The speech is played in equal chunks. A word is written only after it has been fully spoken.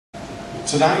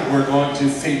Tonight we're going to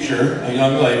feature a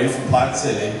young lady from Platte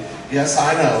City. Yes,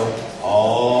 I know,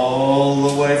 all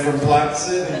the way from Platte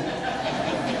City.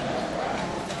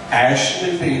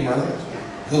 Ashley Beamer,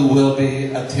 who will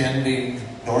be attending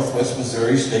Northwest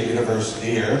Missouri State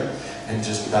University here in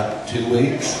just about 2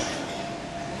 weeks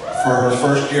for her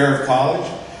first year of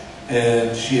college.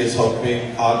 And she is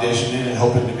hoping, auditioning and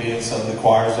hoping to be in some of the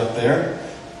choirs up there.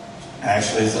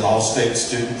 Ashley is an all-state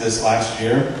student this last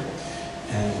year.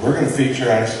 And we're going to feature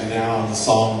Ashley now on the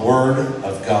song Word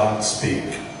of God Speak.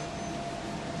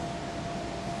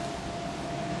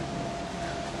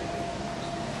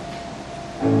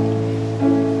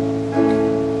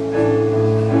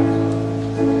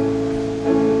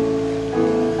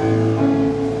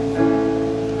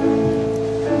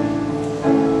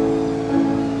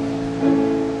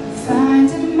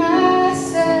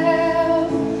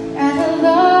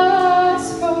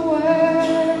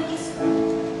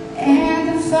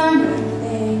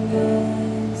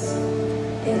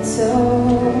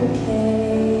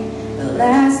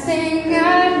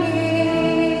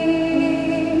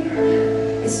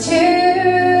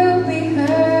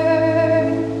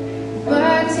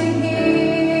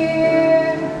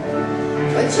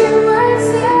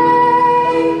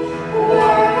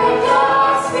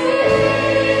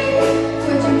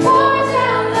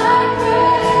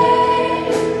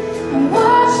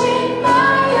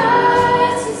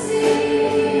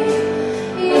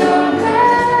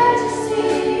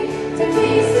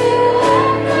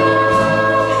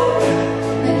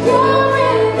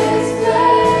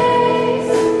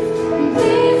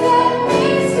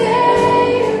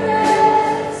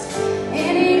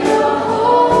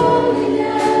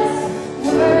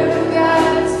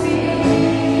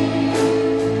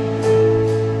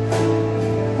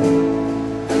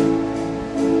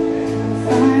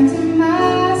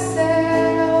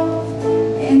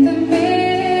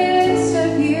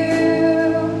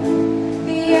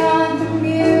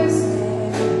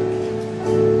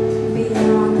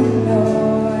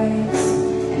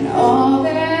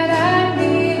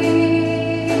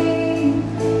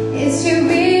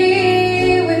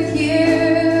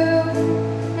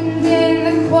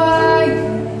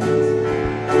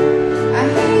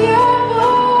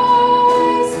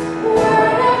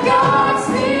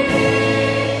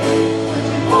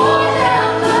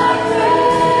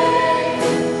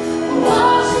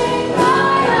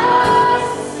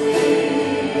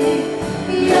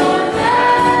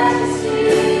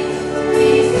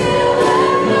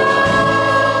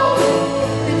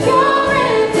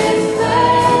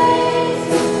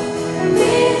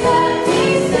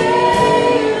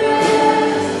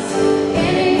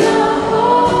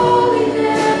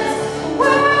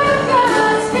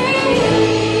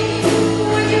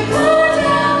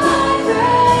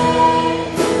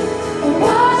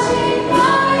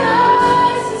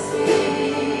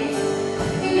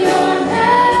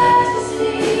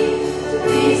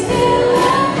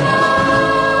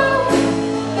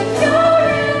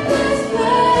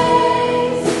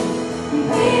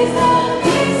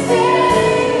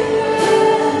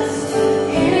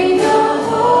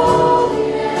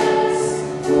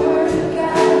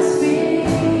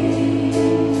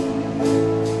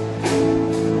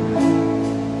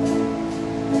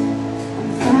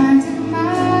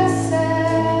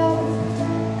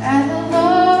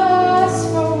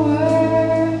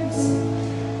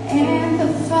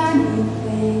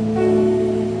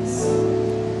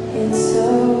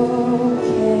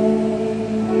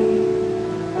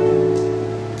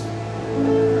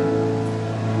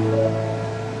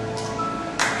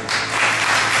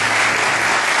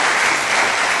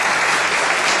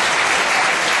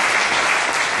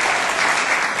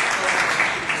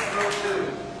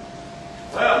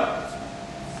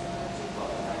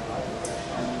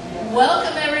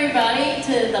 Welcome everybody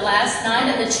to the last night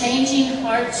of the Changing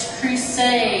Hearts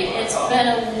Crusade. It's been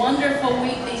a wonderful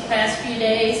week these past few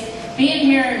days, being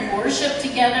here in worship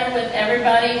together with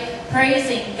everybody,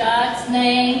 praising God's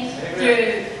name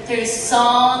through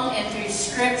song and through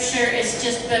scripture. It's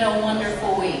just been a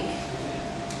wonderful week.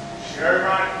 Sure,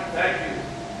 right. Thank you.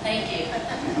 Thank you.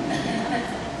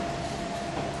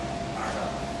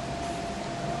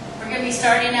 We're going to be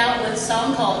starting out with a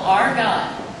song called Our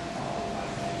God.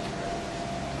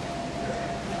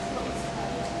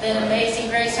 Then Amazing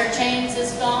Grace, Our Chains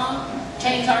is gone.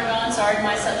 Chains are gone. Sorry,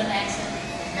 my southern accent.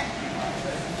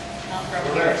 Not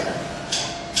from here, so.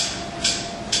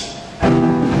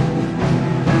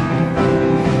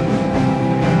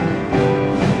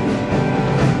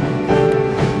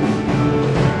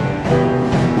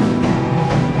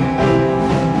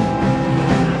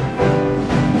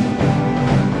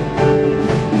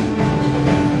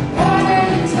 Water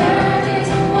eternity.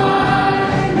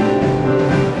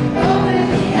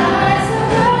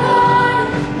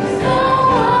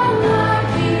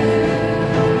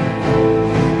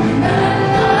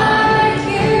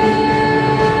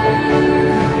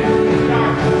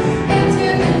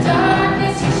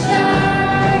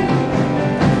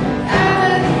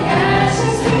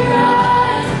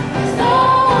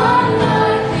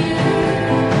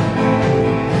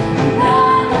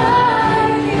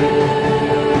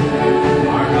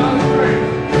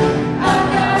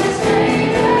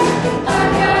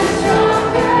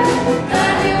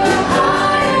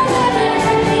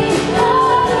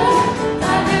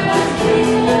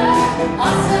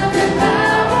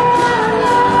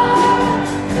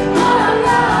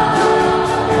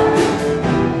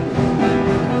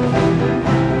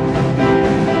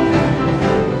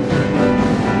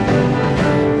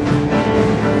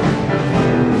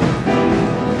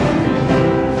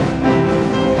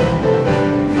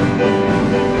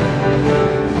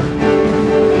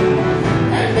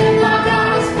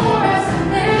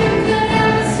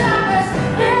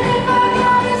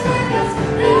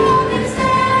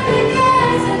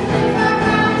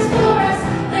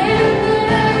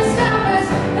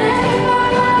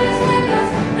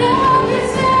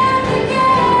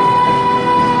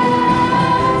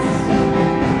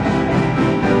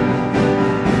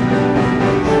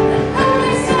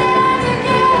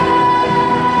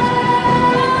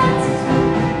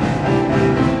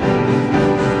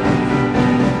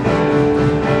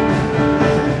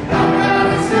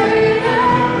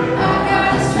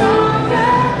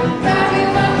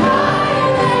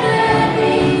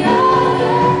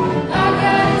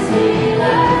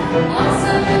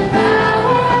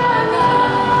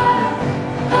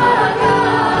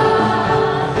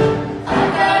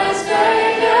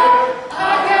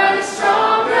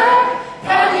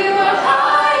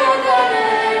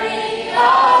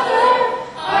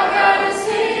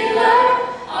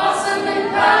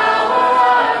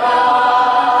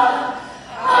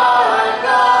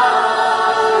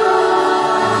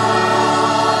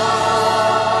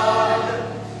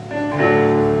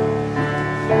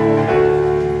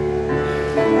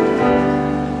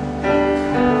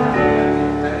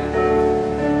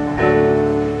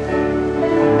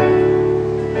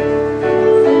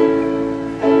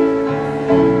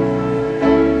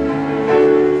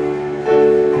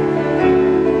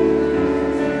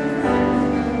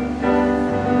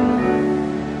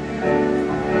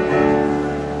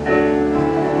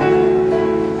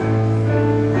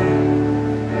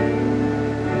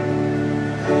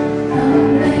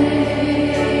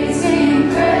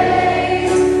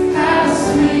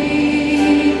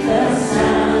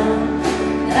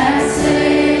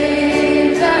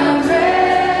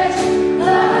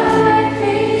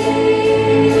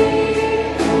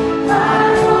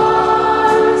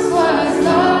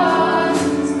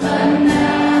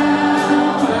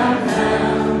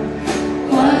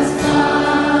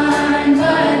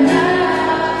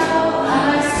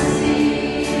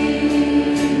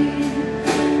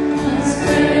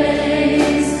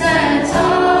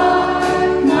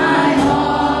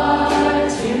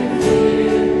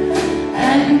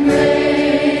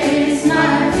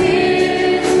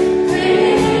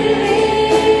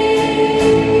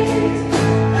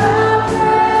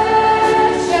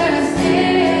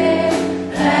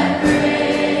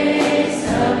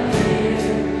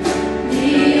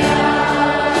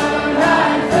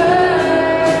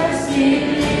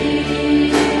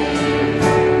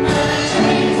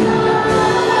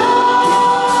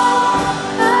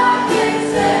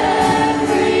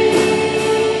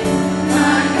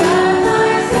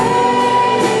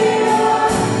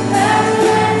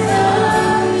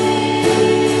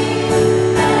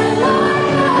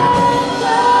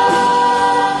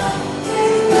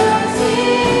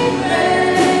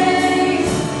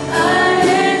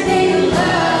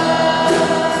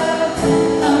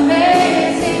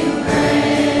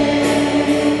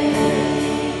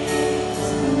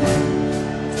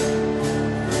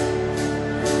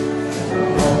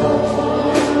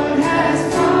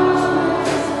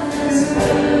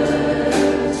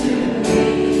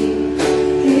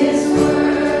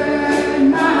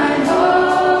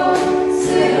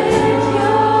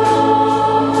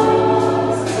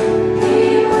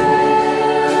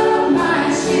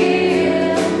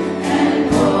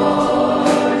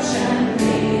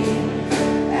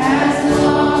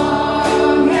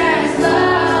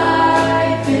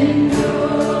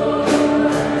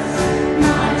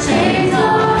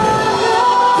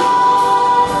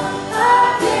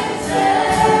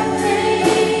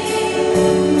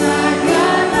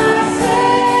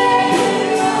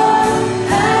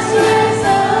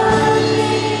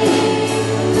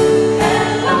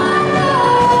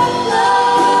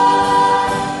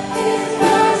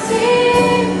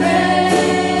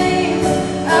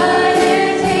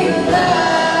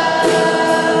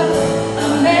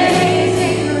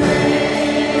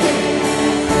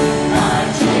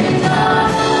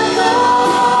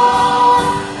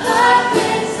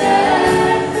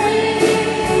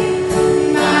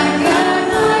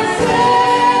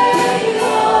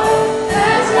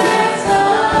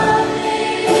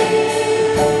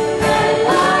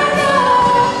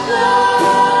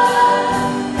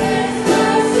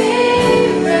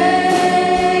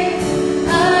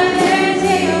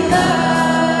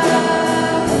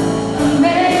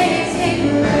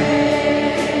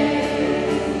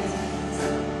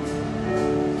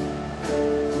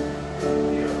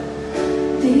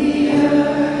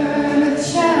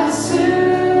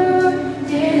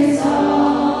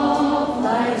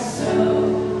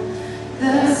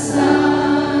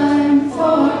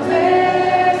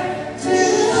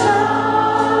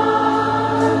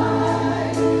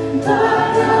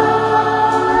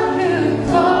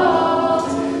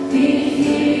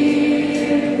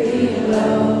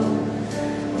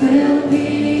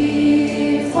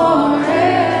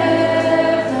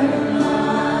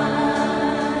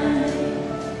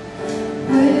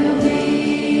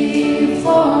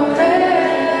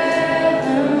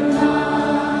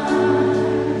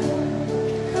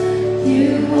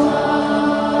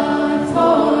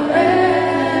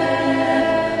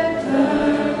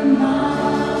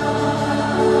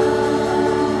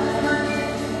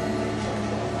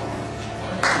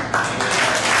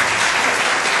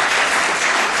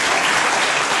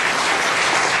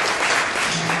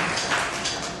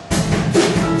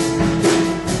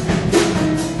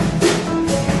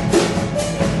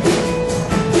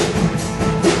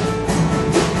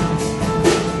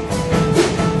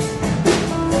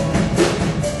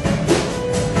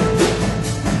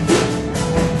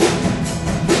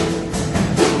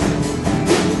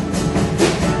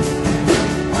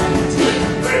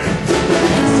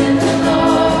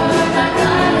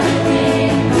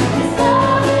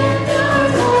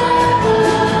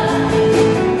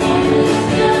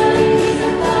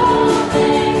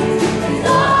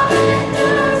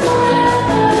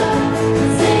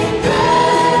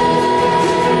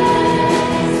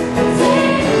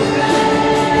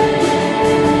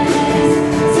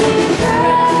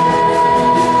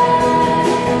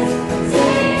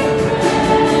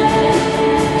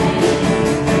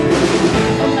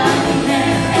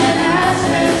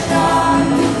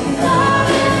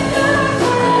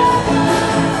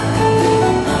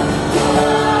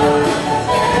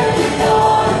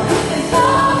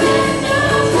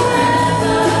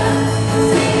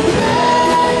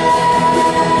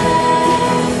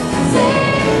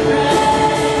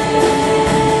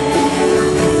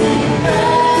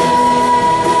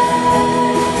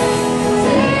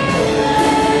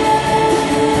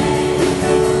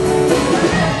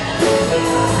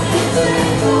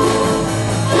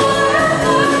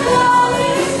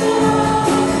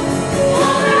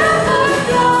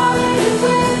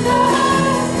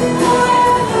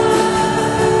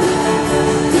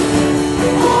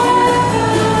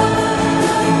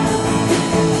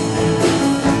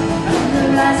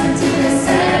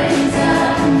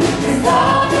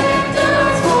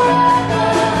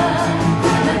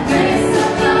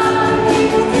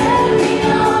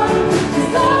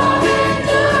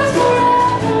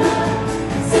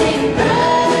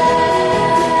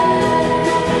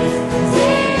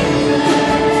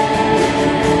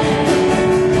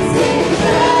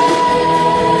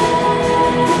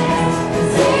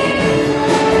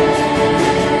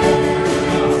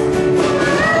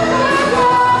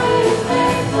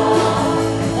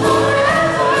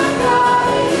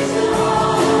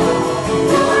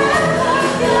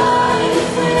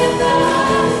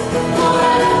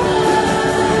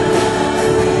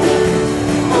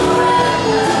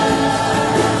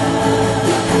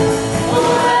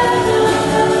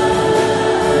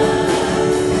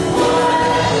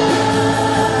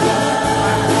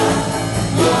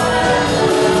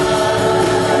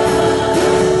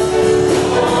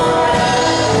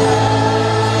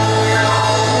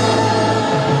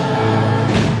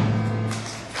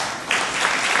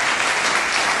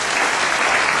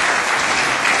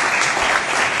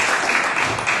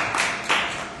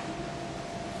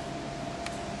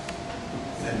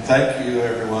 thank you,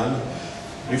 everyone.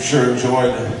 We've sure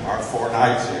enjoyed our 4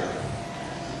 nights here.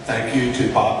 Thank you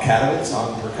to Bob Katowitz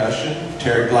on percussion,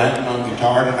 Terry Blanton on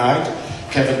guitar tonight,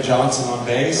 Kevin Johnson on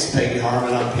bass, Peggy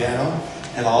Harmon on piano,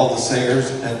 and all the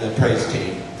singers and the praise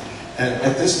team. And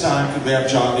at this time, could we have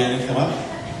John Denny come up?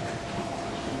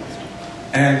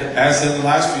 And as in the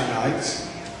last few nights,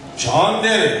 John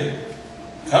Denny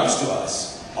comes to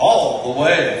us all the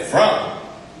way from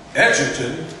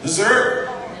Edgerton, Missouri.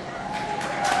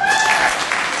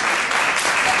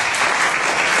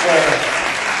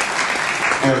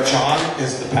 Where John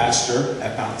is the pastor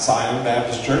at Mount Zion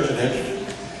Baptist Church in Edgerton.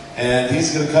 And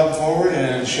he's going to come forward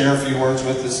and share a few words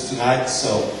with us tonight.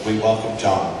 So we welcome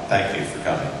John. Thank you for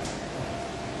coming.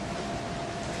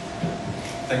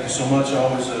 Thank you so much. I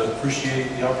always appreciate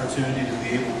the opportunity to be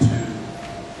able to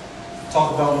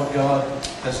talk about what God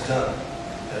has done.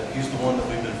 He's the one that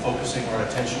we've been focusing our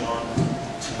attention on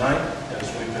tonight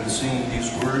as we've been singing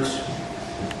these words.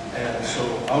 And so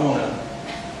I want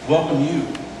to welcome you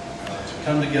to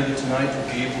come together tonight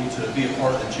to be able to be a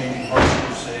part of the Changing Hearts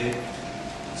Crusade,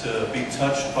 to be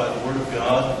touched by the Word of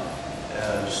God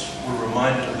as we're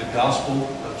reminded of the gospel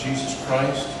of Jesus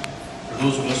Christ. For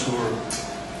those of us who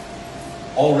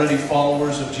are already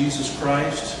followers of Jesus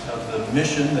Christ, of the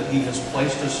mission that He has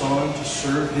placed us on to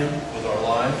serve Him with our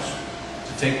lives,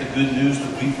 to take the good news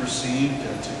that we've received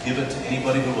and to give it to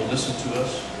anybody who will listen to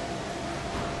us.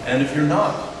 And if you're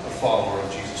not a follower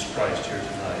of Jesus Christ here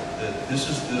tonight, that this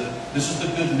is the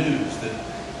good news. That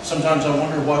sometimes I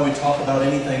wonder why we talk about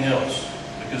anything else,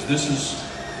 because this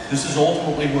is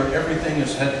ultimately where everything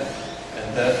is headed,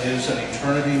 and that is an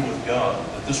eternity with God.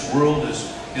 That this world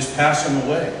is passing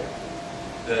away.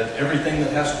 That everything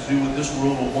that has to do with this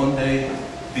world will one day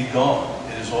be gone.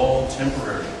 It is all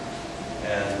temporary,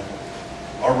 and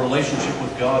our relationship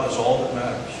with God is all that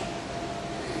matters.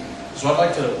 So I'd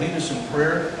like to lead us in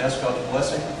prayer, ask God's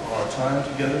blessing on our time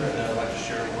together, and then I'd like to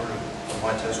share a word of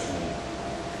my testimony.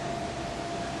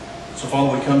 So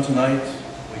Father, we come tonight,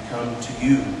 we come to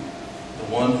you, the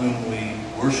one whom we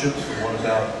worship, the one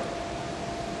about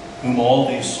whom all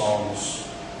these songs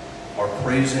are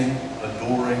praising,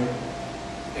 adoring,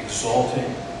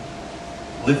 exalting,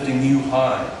 lifting you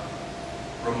high,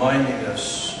 reminding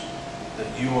us that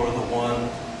you are the one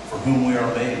for whom we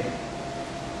are made,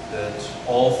 that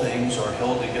all things are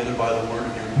held together by the word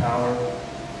of your power,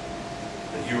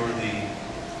 that you are the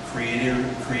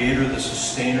creator, the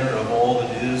sustainer of all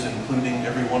that is, including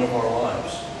every one of our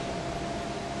lives.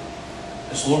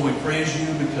 And so, Lord, we praise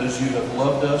you because you have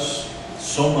loved us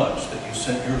so much that you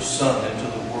sent your Son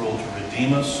into the world to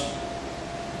redeem us,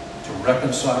 to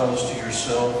reconcile us to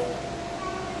yourself,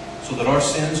 so that our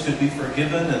sins could be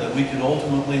forgiven and that we could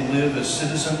ultimately live as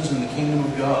citizens in the kingdom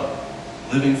of God,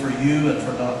 living for you and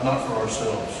for not for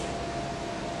ourselves.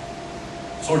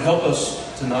 So Lord, help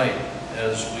us tonight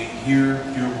as we hear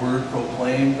your word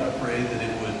proclaimed. I pray that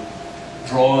it would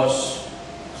draw us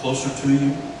closer to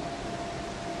you.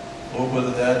 Lord,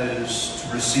 whether that is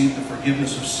to receive the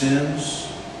forgiveness of sins,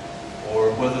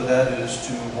 or whether that is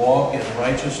to walk in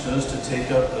righteousness, to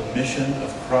take up the mission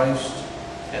of Christ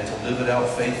and to live it out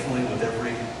faithfully with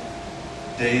every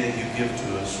day that you give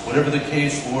to us. Whatever the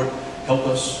case, Lord, help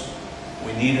us.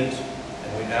 We need it,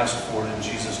 and we ask for it in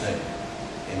Jesus' name.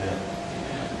 Amen.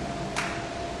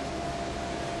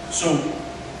 So,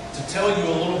 to tell you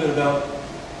a little bit about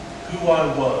who I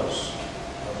was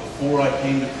before I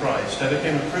came to Christ. I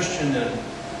became a Christian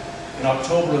in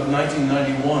October of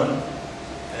 1991,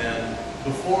 and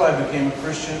before I became a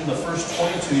Christian, the first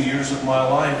 22 years of my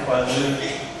life I lived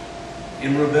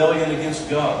in rebellion against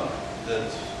God.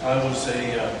 That I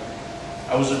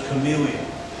was a chameleon.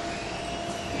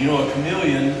 You know, a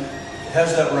chameleon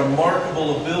has that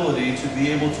remarkable ability to be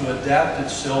able to adapt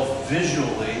itself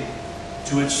visually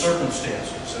to its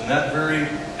circumstances. And that very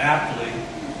aptly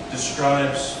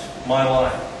describes my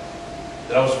life.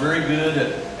 That I was very good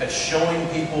at showing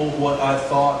people what I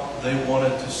thought they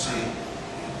wanted to see.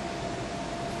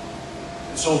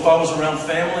 And so if I was around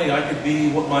family, I could be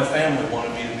what my family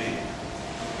wanted me to be.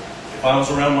 If I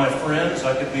was around my friends,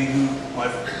 I could be who I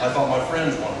thought my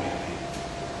friends wanted me to be.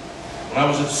 When I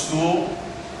was at school,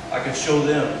 I could show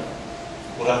them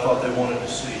what I thought they wanted to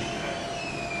see.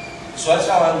 So that's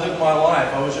how I lived my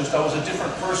life. I was a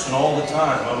different person all the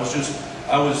time. I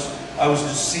was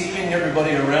deceiving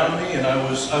everybody around me, and I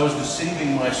was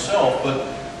deceiving myself. But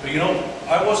you know,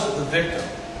 I wasn't the victim.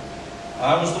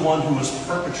 I was the one who was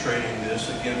perpetrating this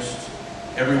against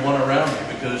everyone around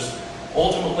me, because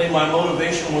ultimately my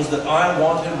motivation was that I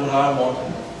wanted what I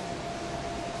wanted.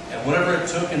 And whatever it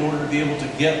took in order to be able to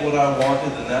get what I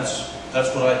wanted, then that's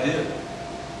what I did.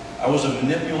 I was a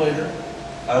manipulator.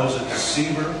 I was a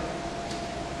deceiver.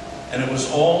 And it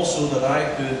was all so that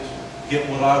I could get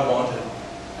what I wanted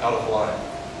out of life.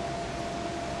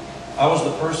 I was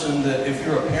the person that, if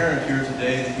you're a parent here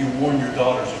today, that you warn your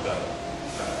daughters about.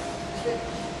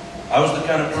 I was the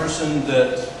kind of person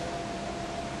that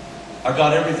I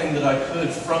got everything that I could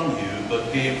from you,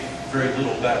 but gave very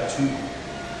little back to you.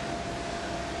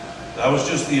 I was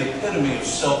just the epitome of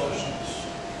selfishness.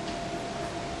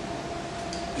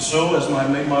 So as I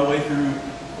made my way through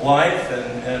life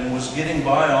and was getting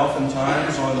by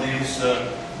oftentimes on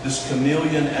this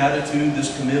chameleon attitude,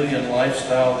 this chameleon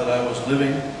lifestyle that I was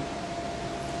living,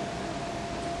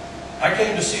 I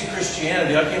came to see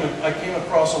Christianity. I came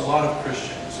across a lot of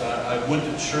Christians. I went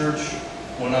to church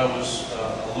when I was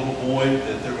a little boy.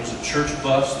 That there was a church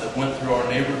bus that went through our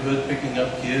neighborhood picking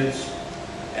up kids.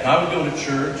 And I would go to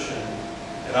church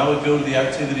and I would go to the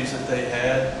activities that they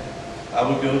had. I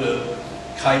would go to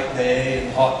Kite Day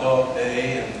and Hot Dog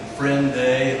Day and Friend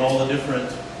Day and all the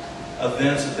different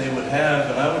events that they would have,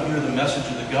 and I would hear the message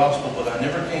of the gospel, but I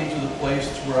never came to the place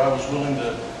where I was willing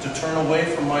to turn away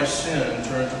from my sin and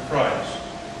turn to Christ.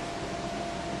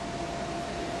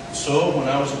 So when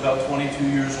I was about 22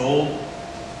 years old,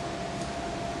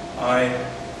 I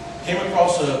came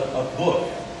across a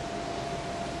book,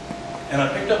 and I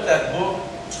picked up that book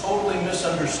totally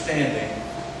misunderstanding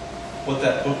what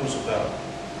that book was about.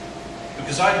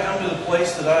 Because I had come to the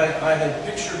place that I had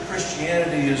pictured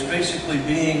Christianity as basically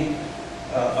being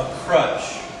a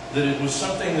crutch, that it was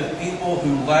something that people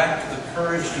who lacked the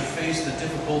courage to face the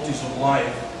difficulties of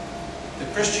life,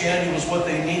 that Christianity was what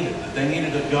they needed, that they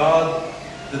needed a God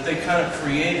that they kind of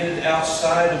created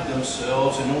outside of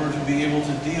themselves in order to be able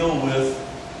to deal with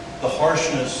the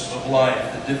harshness of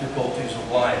life, the difficulties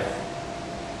of life.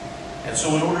 And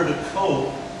so in order to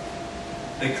cope,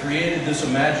 they created this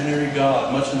imaginary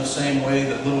God, much in the same way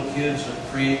that little kids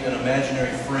create an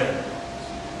imaginary friend.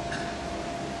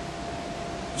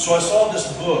 So I saw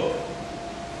this book,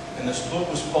 and this book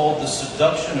was called The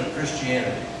Seduction of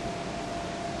Christianity.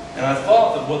 And I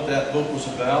thought that what that book was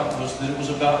about was that it was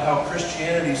about how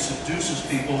Christianity seduces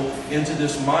people into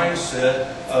this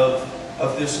mindset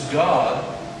of this God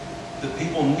that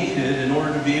people needed in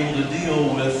order to be able to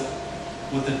deal with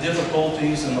the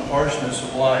difficulties and the harshness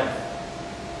of life.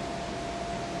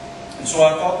 And so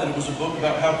I thought that it was a book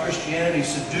about how Christianity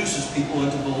seduces people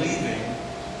into believing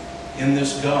in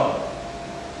this God.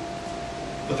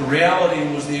 But the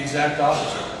reality was the exact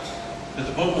opposite. That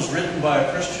the book was written by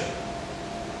a Christian.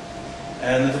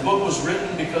 And that the book was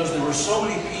written because there were so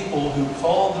many people who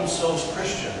called themselves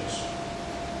Christians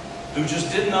who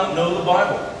just did not know the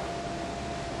Bible.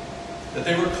 That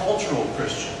they were cultural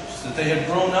Christians. That they had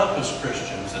grown up as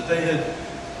Christians. That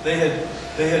they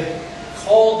had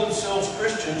called themselves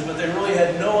Christians, but they really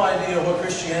had no idea what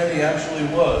Christianity actually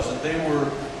was. That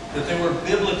they were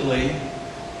biblically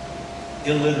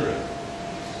illiterate.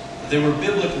 That they were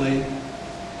biblically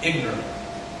ignorant.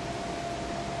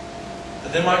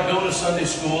 That they might go to Sunday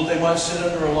school, they might sit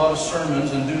under a lot of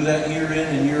sermons and do that year in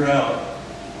and year out.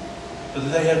 But that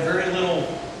they had very little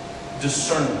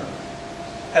discernment.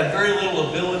 Had very little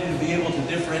ability to be able to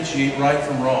differentiate right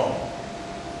from wrong.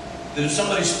 That if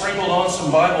somebody sprinkled on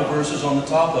some Bible verses on the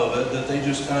top of it, that they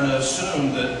just kind of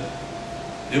assumed that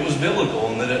it was biblical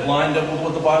and that it lined up with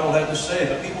what the Bible had to say.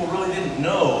 But people really didn't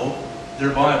know their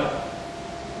Bible.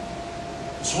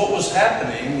 So what was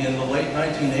happening in the late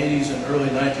 1980s and early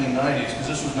 1990s, because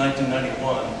this was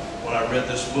 1991 when I read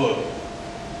this book,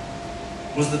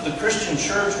 was that the Christian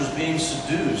church was being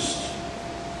seduced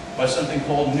by something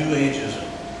called New Ageism.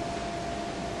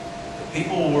 That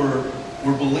people were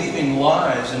believing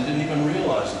lies and didn't even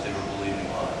realize that they were believing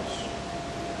lies.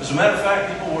 As a matter of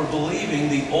fact, people were believing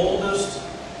the oldest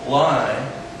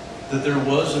lie that there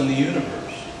was in the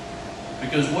universe.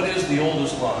 Because what is the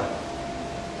oldest lie?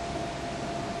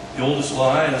 The oldest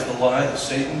lie is the lie that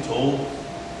Satan told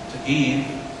to Eve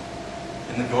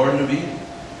in the Garden of Eden.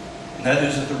 And that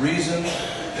is that the reason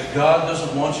that God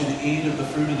doesn't want you to eat of the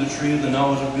fruit of the tree of the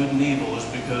knowledge of good and evil is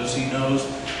because He knows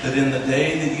that in the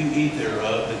day that you eat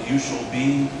thereof, that you shall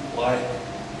be like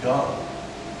God,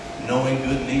 knowing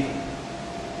good and evil.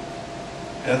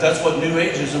 And that's what New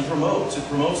Ageism promotes. It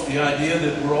promotes the idea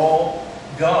that we're all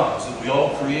gods, that we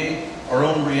all create our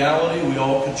own reality, we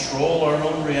all control our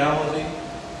own reality,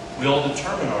 we all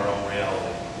determine our own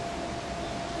reality.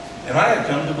 And I had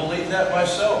come to believe that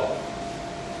myself.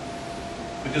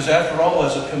 Because after all,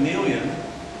 as a chameleon,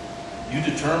 you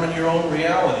determine your own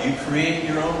reality. You create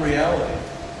your own reality.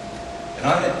 And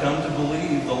I had come to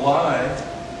believe the lie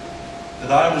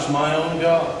that I was my own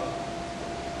God.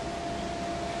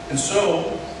 And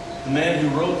so, the man who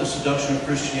wrote The Seduction of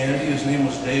Christianity, his name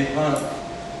was Dave Hunt.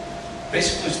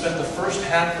 basically spent the first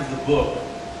half of the book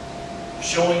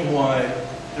showing why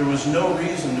there was no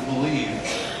reason to believe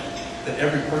that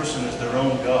every person is their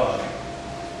own God,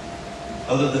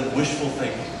 other than wishful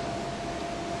thinking.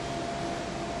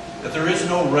 That there is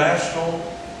no rational,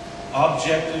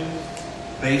 objective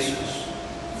basis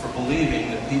for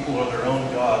believing that people are their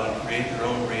own God and create their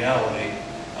own reality,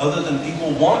 other than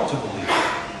people want to believe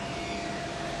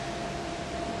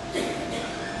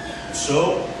it.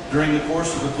 So, during the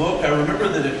course of the book, I remember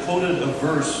that it quoted a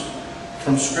verse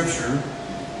from Scripture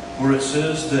where it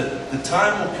says that the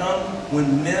time will come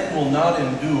when men will not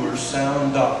endure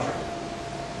sound doctrine,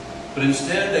 but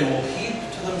instead they will heap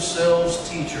to themselves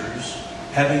teachers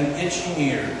having itching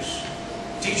ears,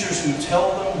 teachers who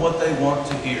tell them what they want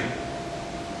to hear.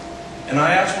 And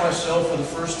I asked myself for the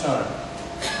first time,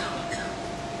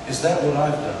 is that what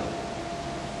I've done?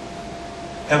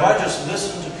 Have I just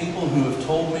listened to people who have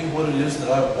told me what it is that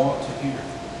I want to hear?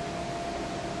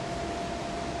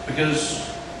 Because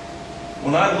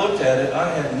when I looked at it, I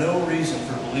had no reason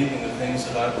for believing the things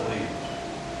that I believed.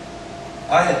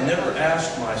 I had never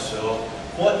asked myself,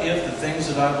 what if the things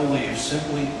that I believe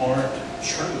simply aren't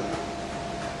true?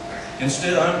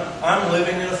 Instead, I'm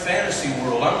living in a fantasy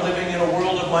world. I'm living in a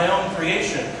world of my own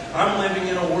creation. I'm living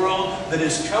in a world that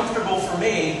is comfortable for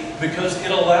me because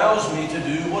it allows me to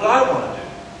do what I want to do.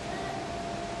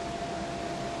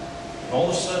 And all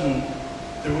of a sudden,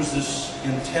 there was this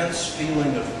intense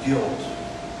feeling of guilt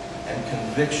and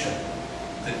conviction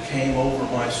that came over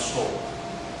my soul.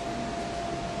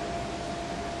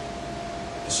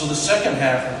 So the second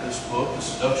half of this book, The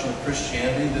Seduction of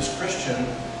Christianity, this Christian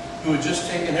who had just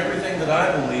taken everything that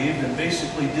I believed and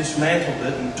basically dismantled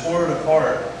it and tore it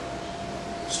apart,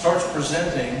 starts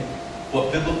presenting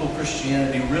what biblical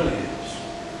Christianity really is.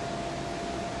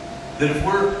 That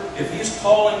if he's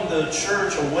calling the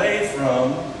church away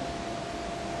from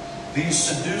these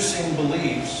seducing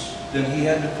beliefs, then he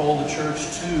had to call the church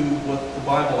to what the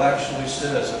Bible actually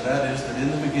says, and that is that in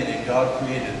the beginning God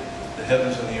created the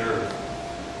heavens and the earth,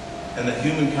 and that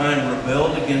humankind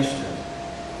rebelled against him,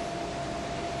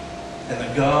 and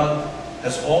that God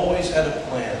has always had a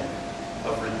plan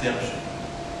of redemption.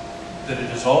 That it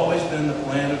has always been the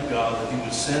plan of God that He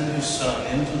would send His Son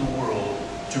into the world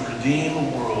to redeem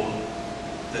a world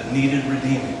that needed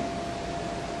redeeming.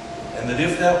 And that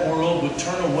if that world would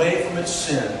turn away from its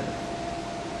sin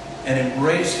and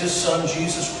embrace His Son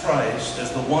Jesus Christ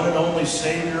as the one and only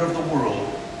Savior of the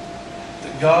world,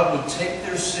 that God would take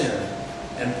their sin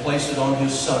and place it on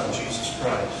His Son Jesus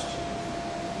Christ.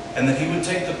 And that He would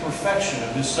take the perfection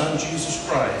of His Son Jesus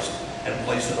Christ and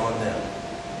place it on them.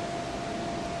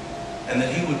 And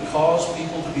that He would cause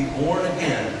people to be born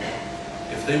again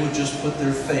if they would just put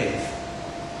their faith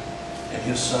in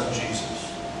His Son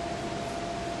Jesus.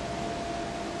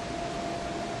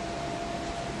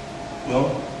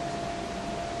 Well,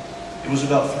 it was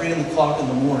about 3 o'clock in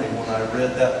the morning when I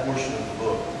read that portion of the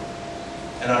book.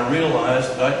 And I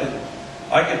realized that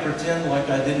I could pretend like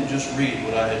I didn't just read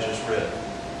what I had just read.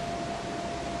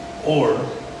 Or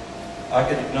I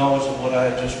could acknowledge that what I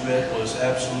had just read was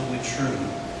absolutely true,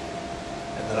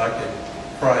 and that I could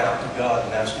cry out to God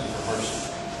and ask Him for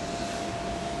mercy.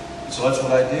 And so that's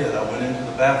what I did. I went into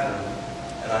the bathroom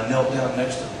and I knelt down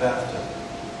next to the bathtub.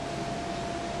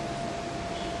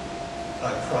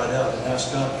 I cried out and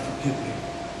asked God to forgive me.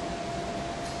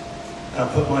 And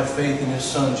I put my faith in His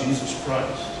Son, Jesus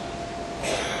Christ.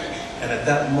 And at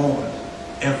that moment,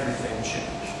 everything changed.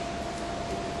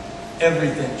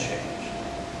 Everything changed.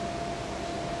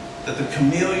 That the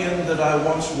chameleon that I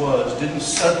once was didn't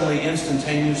suddenly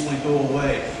instantaneously go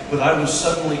away, but I was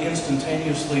suddenly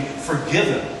instantaneously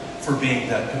forgiven for being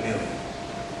that chameleon.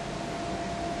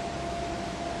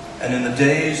 And in the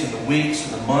days and the weeks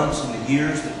and the months and the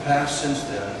years that passed since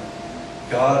then,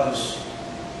 God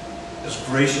has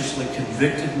graciously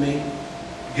convicted me,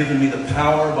 given me the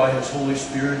power by His Holy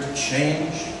Spirit to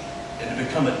change and to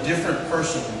become a different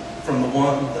person from the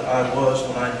one that I was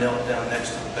when I knelt down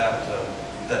next to the bathtub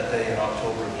that day in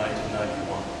October of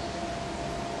 1991.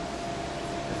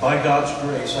 And by God's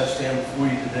grace, I stand before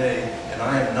you today, and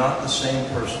I am not the same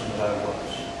person that I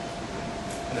was.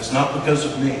 And it's not because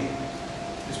of me.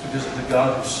 It's because of the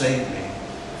God who saved me,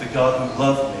 the God who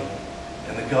loved me,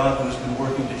 and the God who has been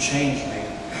working to change me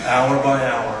hour by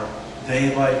hour,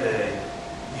 day by day,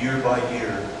 year by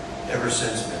year, ever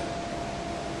since then.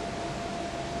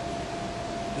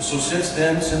 And so since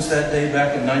then, since that day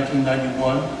back in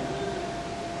 1991,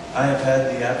 I have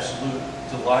had the absolute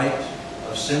delight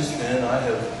of since then,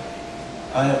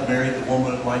 I have married the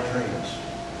woman of my dreams.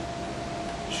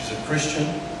 She's a Christian,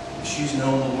 and she's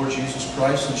known the Lord Jesus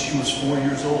Christ since she was 4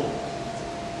 years old.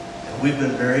 And We've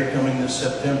been married coming this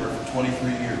September for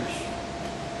 23 years.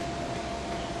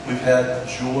 We've had the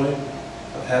joy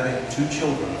of having 2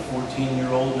 children, a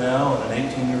 14-year-old now and an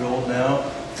 18-year-old now,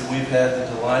 that we've had the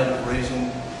delight of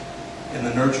raising in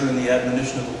the nurture and the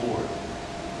admonition of the Lord.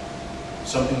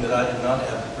 Something that I did not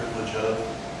have the privilege of,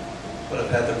 but I've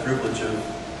had the privilege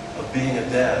of being a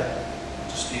dad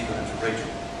to Stephen and to Rachel.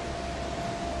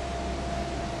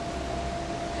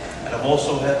 And I've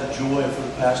also had the joy for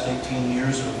the past 18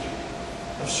 years of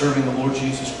serving the Lord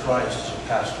Jesus Christ as a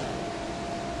pastor.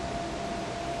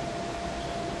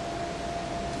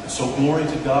 And so glory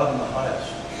to God in the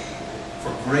highest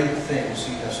for great things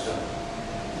He has done.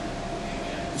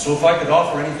 And so if I could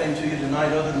offer anything to you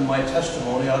tonight other than my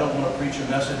testimony, I don't want to preach a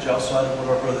message outside of what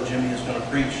our brother Jimmy is going to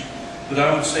preach. But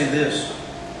I would say this,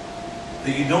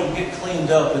 that you don't get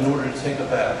cleaned up in order to take a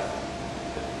bath.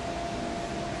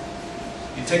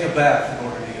 You take a bath in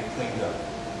order to get cleaned up.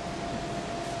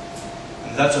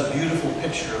 And that's a beautiful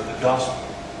picture of the gospel.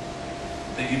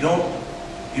 That you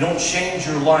don't change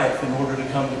your life in order to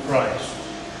come to Christ.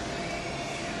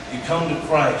 You come to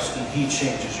Christ and He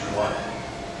changes your life.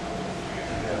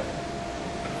 Amen.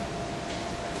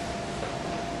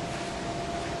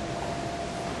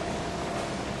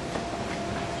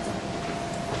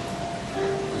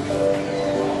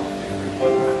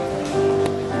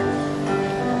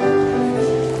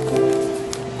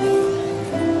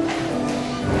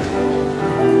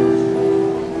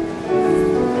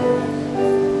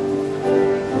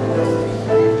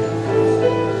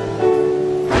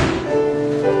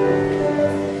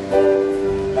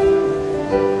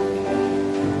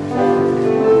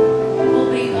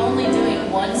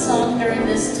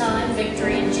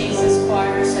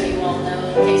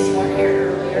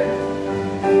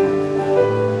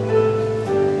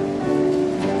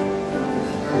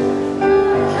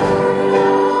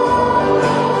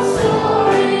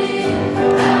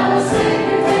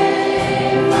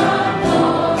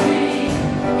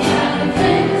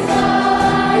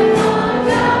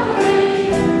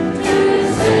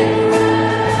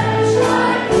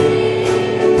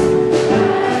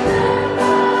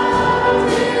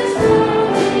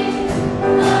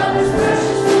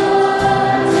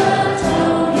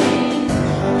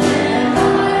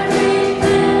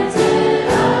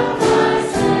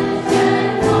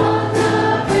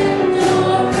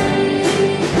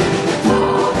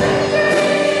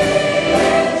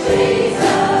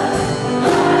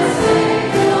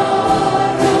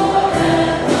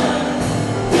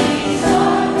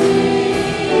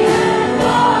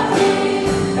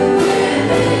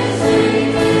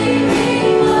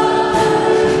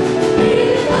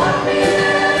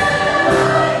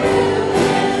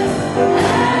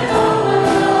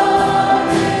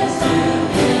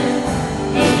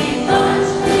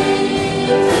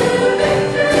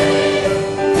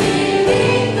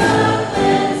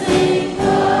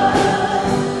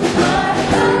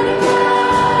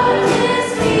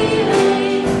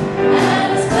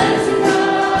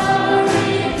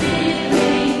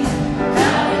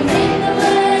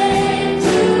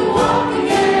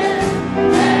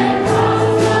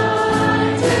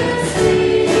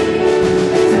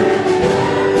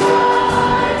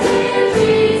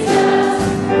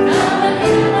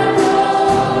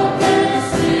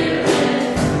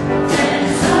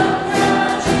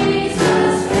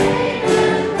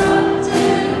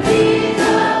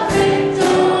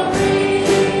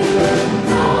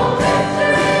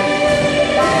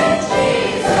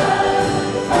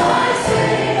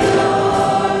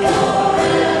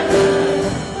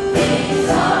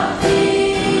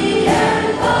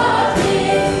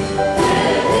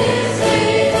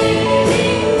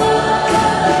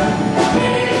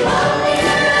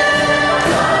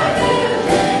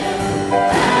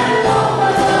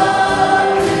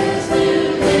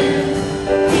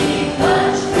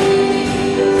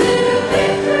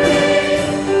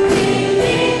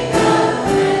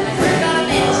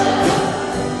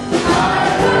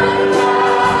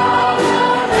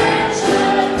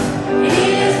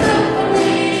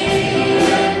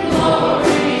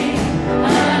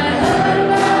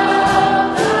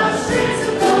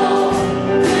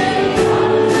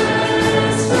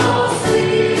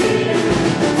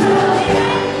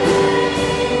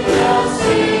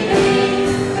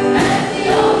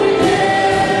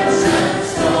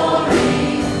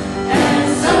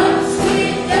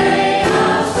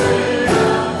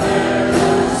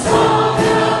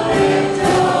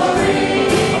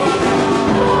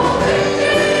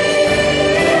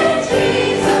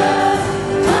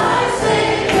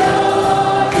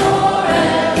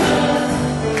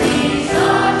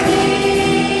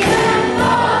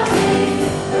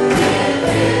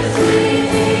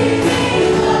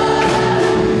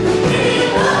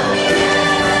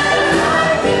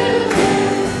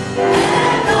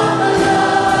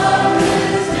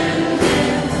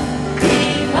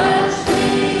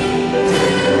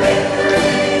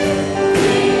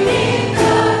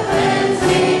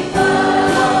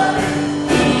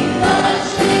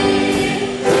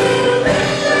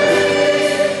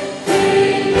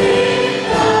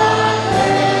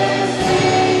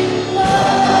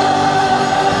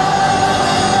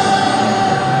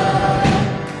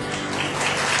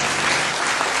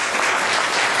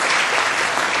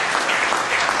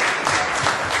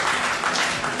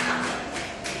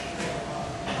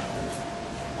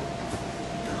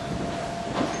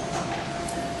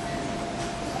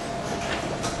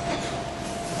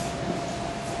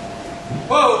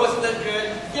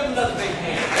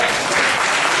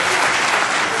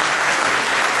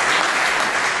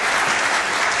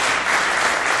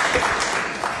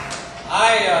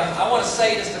 want to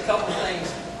say just a couple of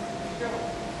things.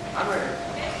 I'm ready.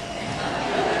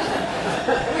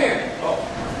 Come here. Oh.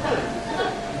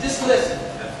 Just listen.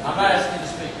 I'm not asking you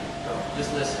to speak.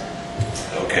 Just listen.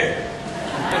 Okay.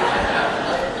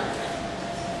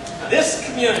 This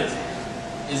community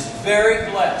is very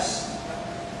blessed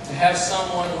to have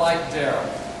someone like Daryl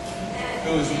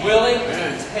who is willing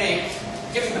to take.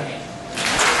 Give him a hand.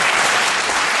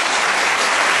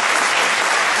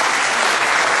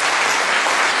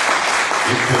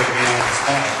 You put me on the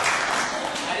spot.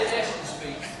 I didn't ask you to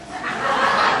speak.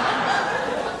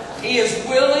 He is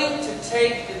willing to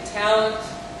take the talent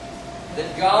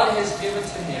that God has given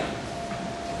to him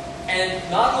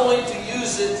and not only to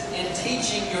use it in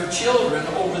teaching your children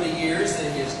over the years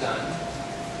that he has done,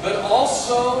 but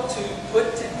also to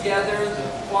put together the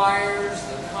choirs,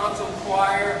 the canto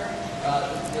choir,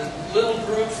 the little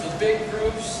groups, the big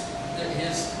groups,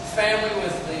 his family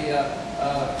with the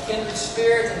kindred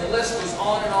spirits, and the list goes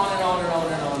on and on and on and on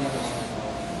and on and on and on.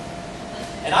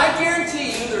 And I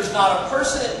guarantee you there's not a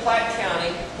person in Platte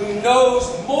County who knows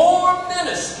more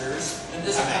ministers than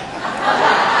this man.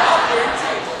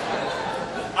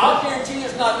 I'll guarantee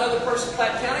there's not another person in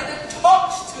Platte County that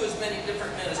talks to as many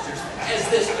different ministers as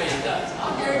this man does.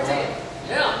 I'll guarantee it.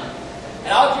 Yeah. And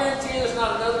I'll guarantee there's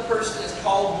not another person that's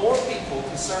called more people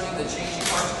concerning the Changing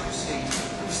Hearts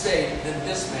Crusade than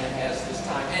this man has this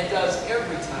time, and does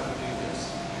every time we do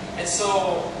this. And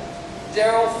so,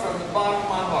 Daryl, from the bottom of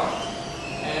my heart,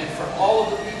 and from all of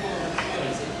the people in the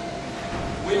community,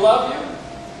 we love you,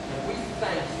 and we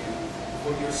thank you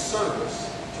for your service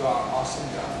to our awesome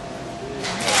God.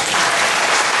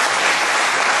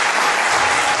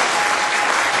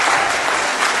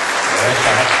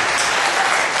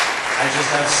 I just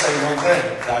have to say one thing.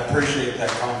 I appreciate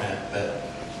that comment, that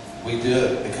we do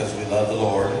it because we love the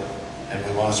Lord and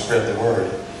we want to spread the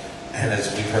word. And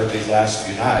as we've heard these last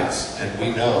few nights, and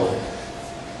we know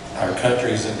our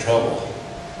country's in trouble,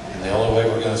 and the only way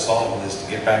we're going to solve it is to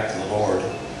get back to the Lord,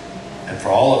 and for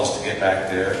all of us to get back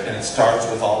there. And it starts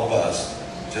with all of us,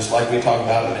 just like we talk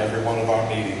about in every one of our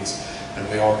meetings when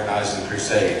we organize the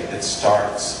crusade. It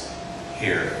starts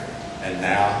here and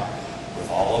now with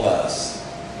all of us,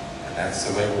 and that's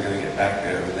the way we're going to get back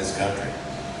there in this country.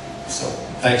 So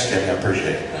thanks, Jamie. I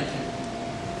appreciate it. Thank you.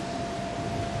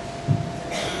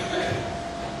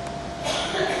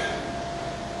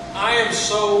 I am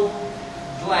so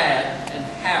glad and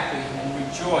happy and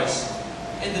rejoice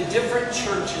in the different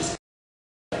churches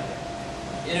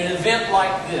in an event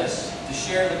like this to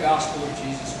share the gospel of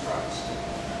Jesus Christ.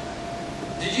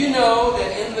 Did you know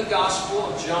that in the Gospel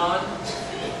of John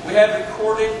we have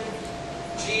recorded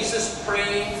Jesus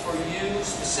praying for you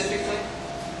specifically?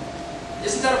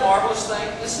 Isn't that a marvelous thing?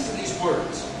 Listen to these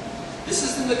words. This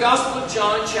is in the Gospel of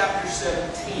John chapter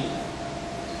 17.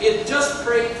 He had just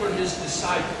prayed for his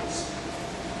disciples.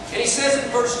 And he says in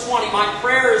verse 20, "My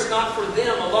prayer is not for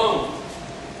them alone.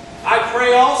 I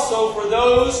pray also for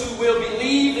those who will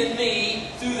believe in me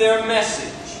through their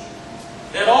message,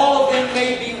 that all of them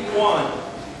may be one.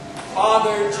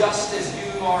 Father, just as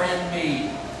you are in me,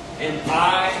 and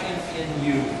I am in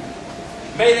you.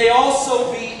 May they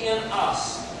also be in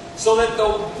us, so that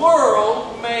the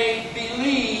world may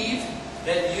believe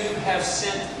that you have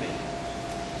sent me.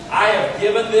 I have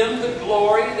given them the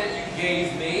glory that you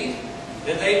gave me,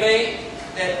 that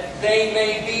they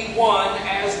may be one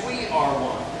as we are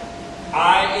one.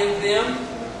 I in them,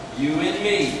 you in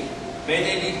me. May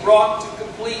they be brought to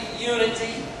complete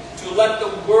unity, to let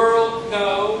the world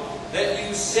know that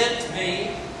you sent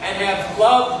me and have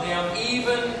loved them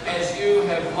even as you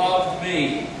have loved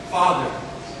me. Father,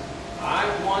 I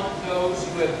want those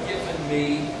who have given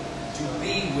me to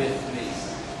be with me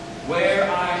where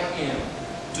I am,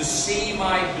 to see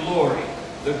my glory,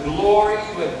 the glory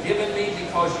you have given me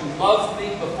because you loved me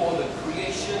before the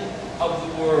creation of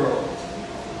the world."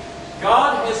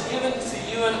 God has given to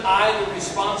you and I the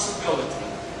responsibility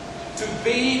to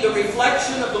be the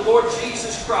reflection of the Lord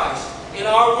Jesus Christ in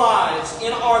our lives,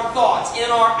 in our thoughts, in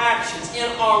our actions,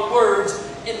 in our words,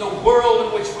 in the world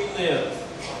in which we live.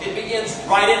 It begins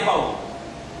right at home.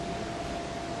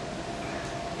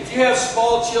 If you have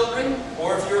small children,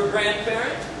 or if you're a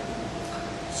grandparent,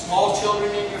 small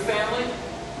children in your family,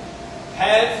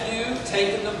 have you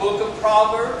taken the book of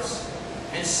Proverbs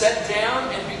and sat down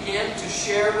and began to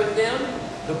share with them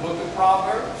the book of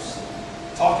Proverbs,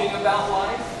 talking about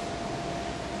life?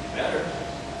 Better.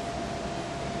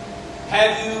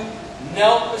 Have you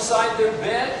knelt beside their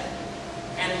bed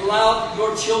and allowed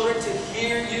your children to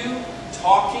hear you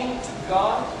talking to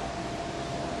God?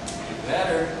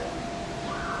 Better.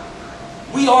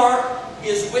 We are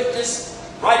His witness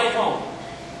right at home.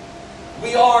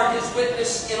 We are His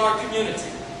witness in our community.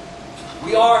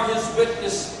 We are His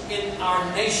witness in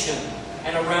our nation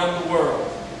and around the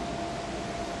world.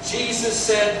 Jesus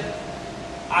said,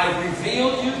 I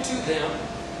revealed you to them.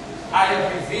 I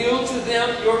have revealed to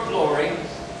them your glory.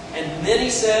 And then He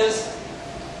says,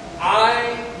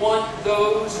 I want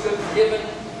those who have given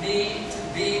me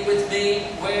to be with me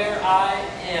where I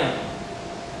am.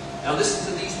 Now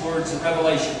listen to these words in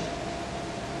Revelation.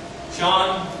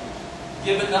 John,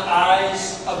 given the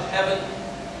eyes of heaven,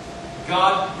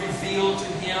 God revealed to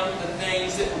him the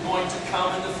things that were going to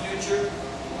come in the future.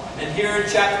 And here in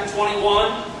chapter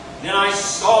 21, then I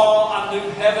saw a new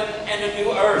heaven and a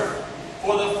new earth.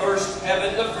 For the first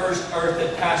heaven, the first earth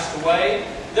had passed away.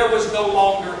 There was no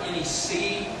longer any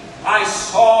sea. I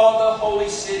saw the holy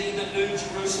city, the new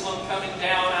Jerusalem, coming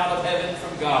down out of heaven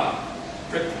from God,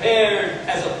 prepared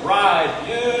as a bride,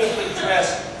 beautifully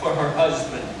dressed for her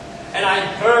husband. And I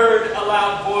heard a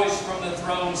loud voice from the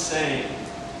throne saying,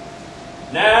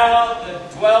 now the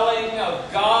dwelling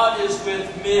of God is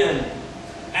with men,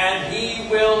 and He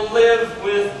will live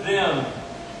with them.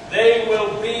 They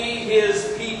will be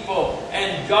His people,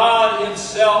 and God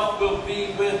Himself will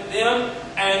be with them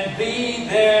and be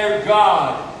their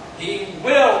God. He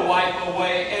will wipe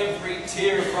away every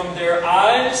tear from their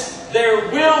eyes. There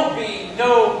will be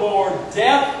no more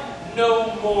death,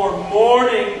 no more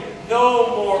mourning,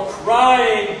 no more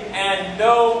crying, and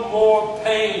no more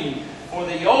pain. For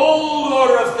the old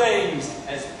order of things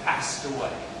has passed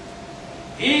away.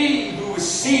 He who was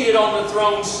seated on the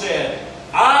throne said,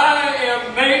 I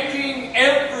am making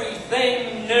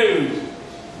everything new.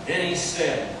 Then He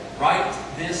said, write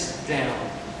this down,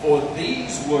 for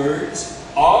these words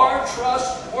are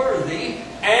trustworthy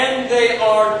and they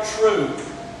are true.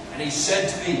 And He said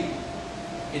to me,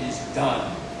 it is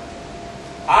done.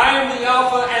 I am the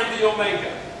Alpha and the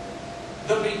Omega,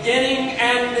 the beginning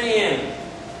and the end.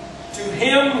 To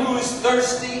him who is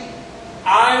thirsty,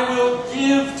 I will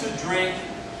give to drink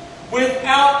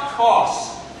without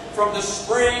cost from the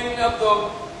spring of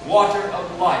the water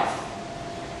of life.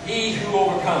 He who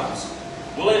overcomes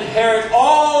will inherit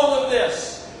all of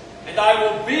this, and I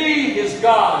will be his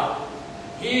God.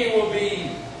 He will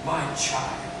be my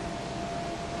child.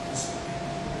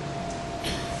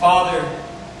 Father,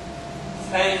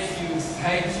 thank you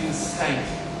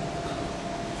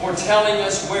for telling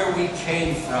us where we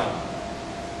came from,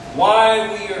 why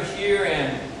we are here,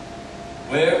 and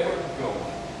where we're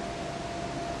going.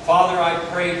 Father, I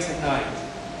pray tonight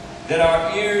that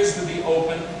our ears would be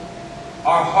open,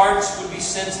 our hearts would be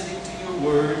sensitive to your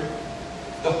word,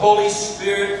 the Holy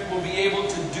Spirit will be able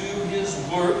to do His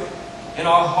work in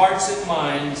our hearts and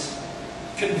minds,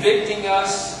 convicting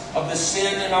us of the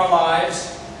sin in our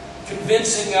lives,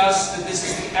 convincing us that this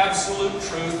is the absolute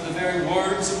truth, the very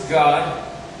words of God,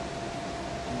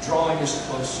 and drawing us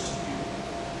close to you.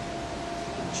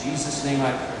 In Jesus' name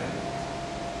I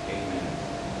pray. Amen.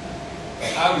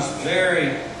 I was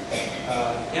very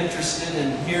interested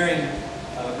in hearing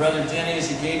Brother Denny as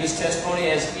he gave his testimony,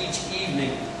 as each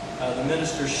evening the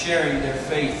ministers sharing their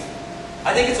faith.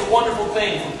 I think it's a wonderful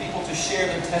thing for people to share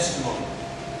their testimony,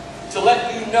 to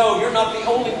let you know you're not the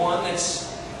only one that's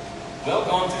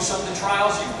gone through some of the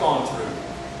trials you've gone through.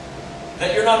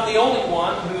 That you're not the only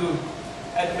one who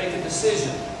had to make a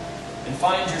decision and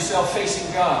find yourself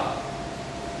facing God.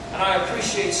 And I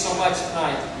appreciate so much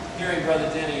tonight hearing Brother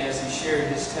Denny as he shared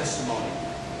his testimony.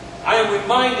 I am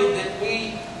reminded that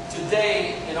we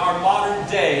today, in our modern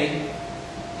day,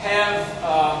 have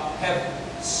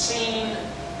seen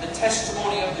the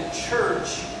testimony of the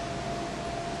church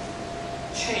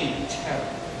change, haven't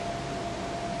we?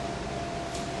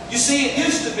 You see, it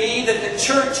used to be that the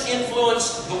church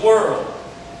influenced the world.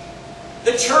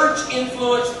 The church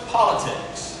influenced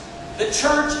politics. The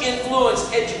church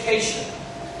influenced education.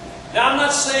 Now, I'm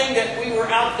not saying that we were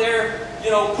out there,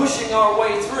 pushing our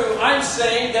way through. I'm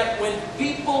saying that when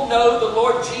people know the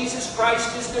Lord Jesus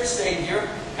Christ is their Savior,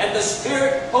 and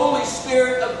the Holy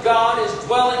Spirit of God is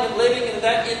dwelling and living in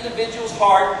that individual's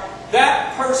heart,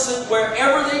 that person,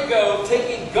 wherever they go,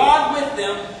 taking God with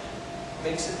them,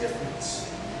 makes a difference.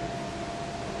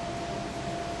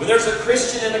 When there's a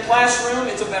Christian in the classroom,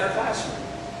 it's a better classroom.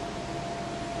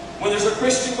 When there's a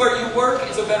Christian where you work,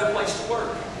 it's a better place to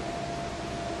work.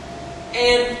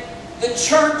 And the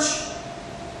church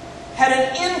had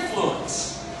an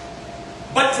influence.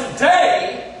 But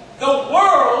today, the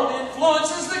world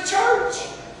influences the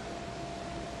church.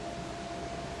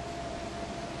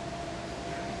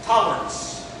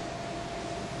 Tolerance.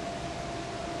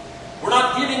 We're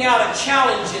not giving out a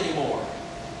challenge anymore.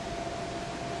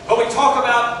 But we talk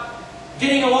about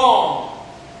getting along.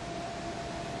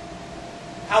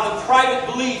 How the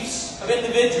private beliefs of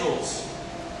individuals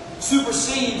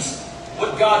supersedes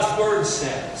what God's Word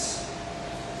says.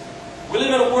 We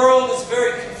live in a world that's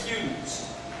very confused.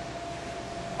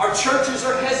 Our churches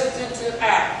are hesitant to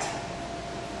act,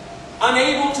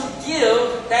 unable to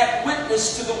give that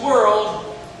witness to the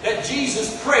world that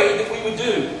Jesus prayed that we would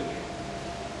do.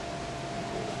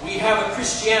 We have a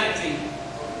Christianity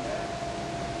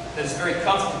that is very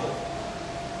comfortable,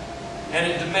 and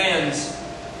it demands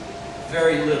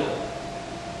very little.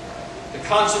 The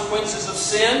consequences of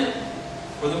sin,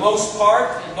 for the most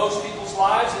part, in most people's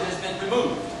lives, it has been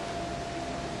removed.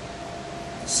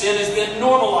 Sin has been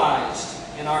normalized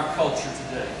in our culture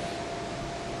today.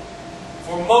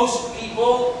 For most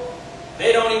people,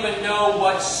 they don't even know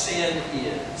what sin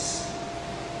is.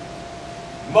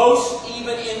 Most,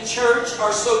 even in church,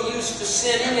 are so used to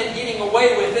sinning and getting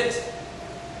away with it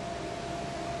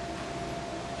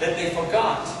that they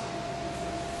forgot.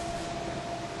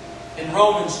 In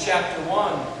Romans chapter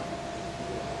 1,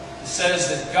 it says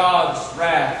that God's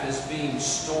wrath is being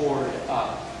stored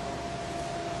up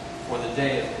for the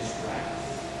day of His wrath.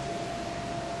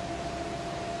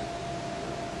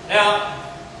 Now,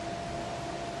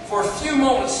 for a few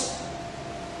moments,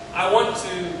 I want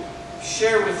to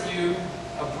share with you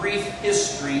a brief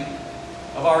history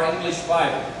of our English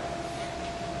Bible,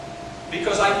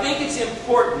 because I think it's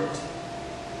important.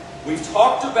 We've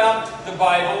talked about the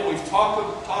Bible, we've talked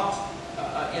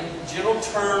in general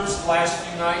terms the last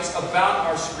few nights about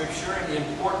our Scripture and the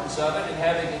importance of it and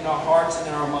having it in our hearts and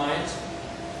in our minds.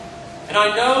 And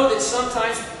I know that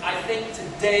sometimes, I think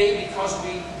today, because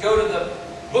we go to the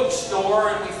bookstore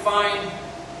and we find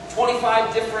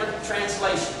 25 different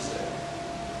translations there.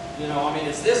 You know, I mean,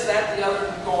 it's this, that, the other,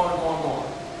 and go on and go on and go on.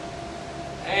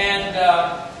 And,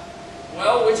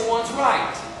 well, which one's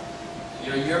right?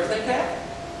 You ever think that?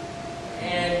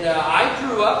 And I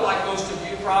grew up, like most of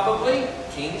you probably,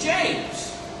 King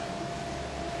James.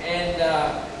 And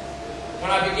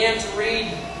when I began to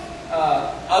read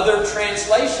other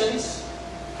translations,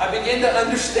 I began to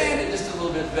understand it just a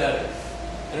little bit better.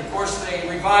 And of course, they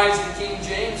revised the King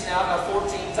James now about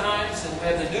 14 times, and we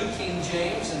have the New King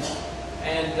James.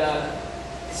 And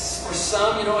for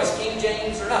some, you know, it's King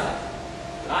James or nothing.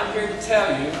 But I'm here to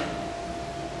tell you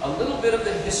a little bit of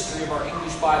the history of our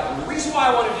English Bible. And the reason why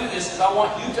I want to do this is I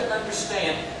want you to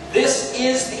understand this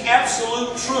is the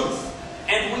absolute truth.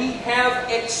 And we have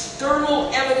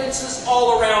external evidences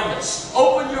all around us.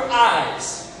 Open your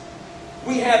eyes.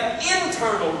 We have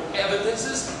internal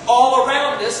evidences all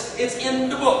around us. It's in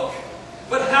the book.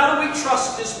 But how do we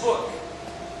trust this book?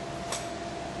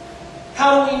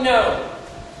 How do we know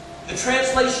the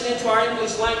translation into our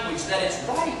English language that it's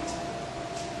right?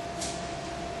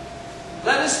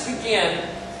 Let us begin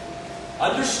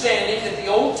understanding that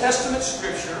the Old Testament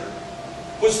Scripture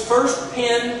was first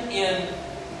penned in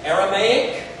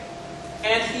Aramaic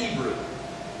and Hebrew.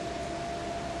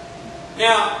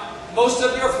 Now, most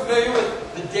of you are familiar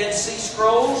with the Dead Sea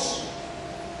Scrolls.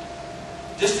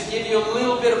 Just to give you a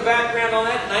little bit of background on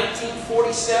that,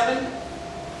 1947,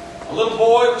 a little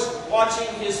boy was watching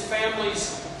his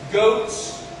family's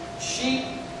goats, sheep,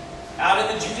 out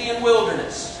in the Judean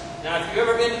wilderness. Now, if you've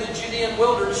ever been to the Judean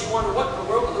wilderness, you wonder what in the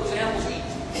world do those animals eat?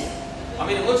 I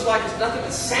mean, it looks like it's nothing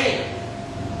but sand.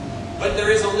 But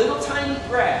there is a little tiny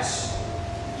grass.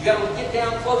 You got to get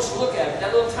down close and look at it.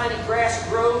 That little tiny grass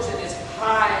grows and it's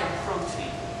high in protein.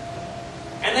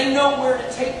 And they know where to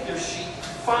take their sheep to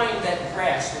find that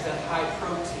grass with that high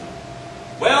protein.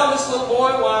 Well, this little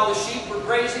boy, while the sheep were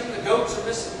grazing, the goats are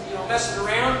messing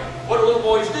around, what do little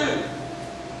boys do?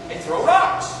 They throw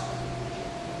rocks.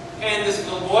 And this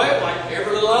little boy, like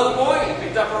every little other boy, he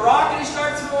picked up a rock and he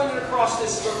started throwing it across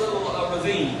this little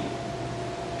ravine.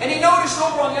 And he noticed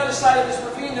over on the other side of this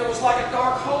ravine there was like a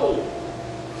dark hole.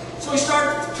 So he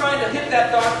started trying to hit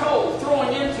that dark hole,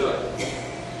 throwing into it.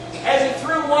 As he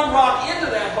threw one rock into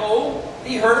that hole,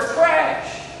 he heard a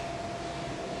crash.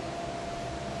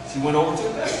 So he went over to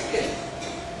investigate.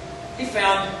 He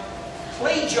found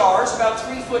clay jars about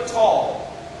 3 foot tall.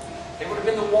 They would have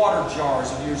been the water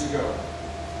jars of years ago.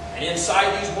 And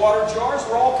inside these water jars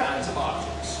were all kinds of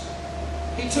objects.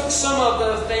 He took some of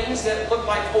the things that looked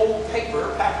like old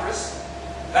papyrus,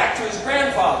 back to his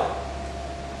grandfather.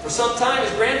 For some time,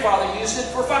 his grandfather used it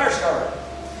for fire starter.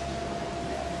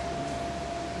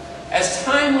 As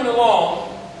time went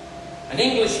along, an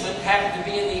Englishman happened to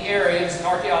be in the area as an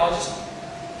archaeologist.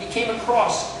 He came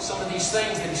across some of these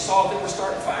things that he saw they were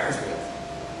starting fires with.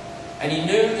 And he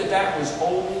knew that that was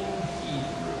old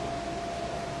Hebrew.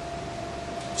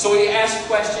 So he asked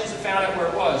questions and found out where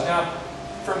it was. Now,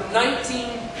 from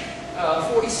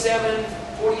 1947,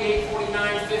 48,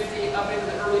 49, 50, up into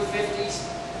the early 50s,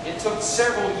 it took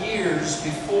several years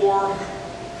before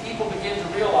people began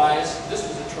to realize this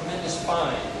was a tremendous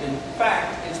find. In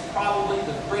fact, it's probably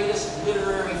the greatest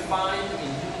literary find in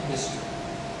human history.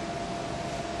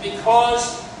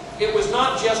 Because it was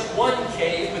not just one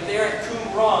cave, but there at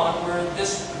Qumran, where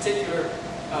this particular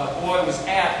boy was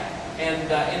at, and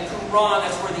in Qumran,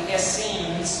 that's where the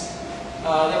Essenes,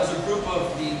 that was a group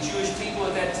of the Jewish people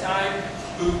at that time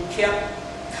who kept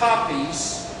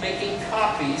copies, making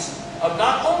copies of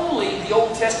not only the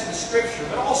Old Testament Scripture,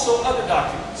 but also other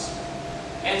documents.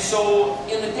 And so,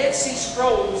 in the Dead Sea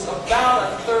Scrolls,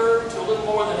 about a third to a little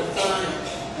more than a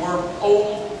third were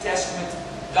Old Testament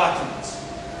documents.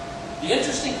 The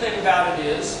interesting thing about it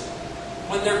is,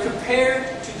 when they're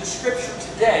compared to the Scripture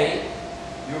today,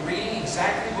 you're reading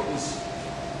exactly what was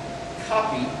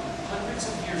copied hundreds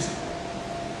of years ago.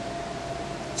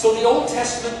 So the Old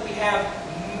Testament, we have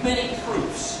many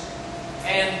proofs.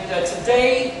 And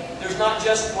today, there's not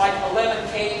just like 11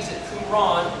 caves at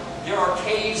Qumran. There are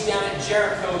caves down at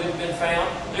Jericho that have been found.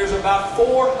 There's about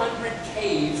 400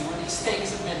 caves where these things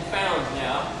have been found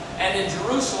now. And in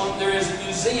Jerusalem, there is a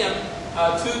museum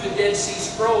to the Dead Sea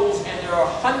Scrolls, and there are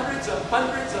hundreds of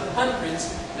hundreds of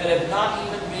hundreds that have not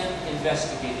even been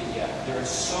investigated yet. There is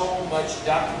so much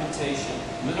documentation,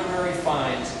 literary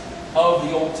finds of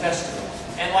the Old Testament.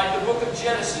 And like the book of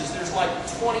Genesis, there's like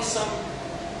 20-some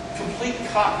complete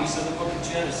copies of the book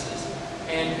of Genesis.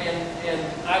 And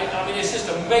I mean, it's just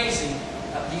amazing,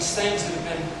 these things that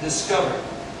have been discovered.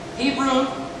 Hebrew,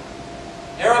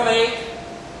 Aramaic,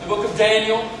 the book of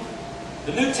Daniel,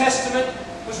 the New Testament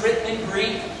was written in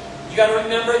Greek. You got to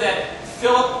remember that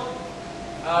Philip,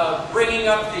 bringing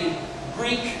up the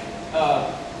Greek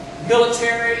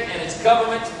military and its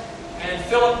government, and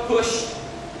Philip pushed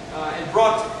and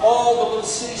brought all the little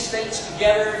city-states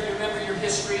together. You remember your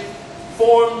history.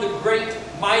 Formed the great,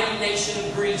 mighty nation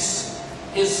of Greece.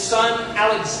 His son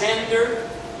Alexander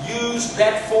used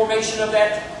that formation of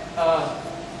that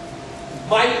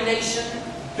mighty nation,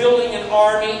 building an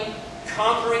army,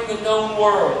 conquering the known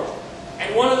world.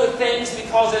 And one of the things,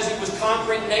 because as he was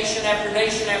conquering nation after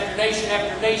nation after nation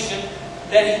after nation,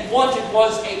 that he wanted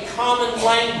was a common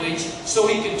language so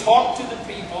he could talk to the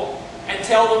people and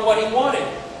tell them what he wanted.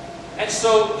 And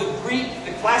so the Greek,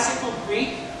 the classical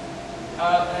Greek,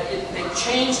 they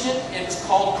changed it. It was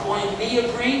called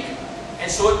Koinonia Greek. And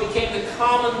so it became the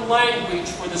common language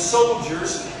for the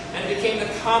soldiers, and it became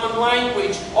the common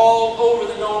language all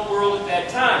over the known world at that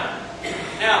time.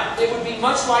 Now, it would be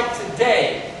much like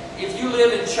today. If you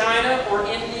live in China or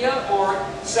India or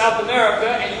South America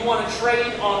and you want to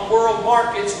trade on world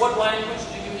markets, what language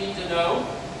do you need to know?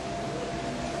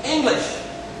 English.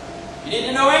 You need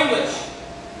to know English.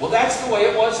 Well, that's the way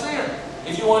it was then.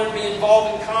 If you wanted to be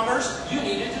involved in commerce, you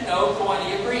needed to know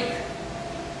Koinonia Greek.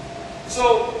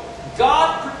 So,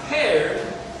 God prepared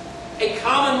a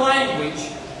common language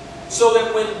so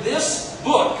that when this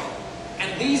book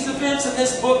and these events in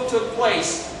this book took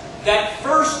place, that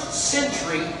first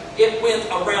century, it went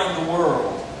around the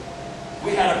world.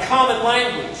 We had a common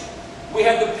language. We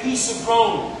had the peace of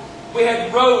Rome. We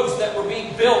had roads that were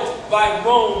being built by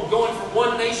Rome going from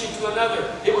one nation to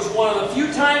another. It was one of the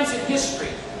few times in history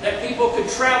that people could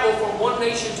travel from one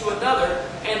nation to another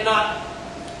and not,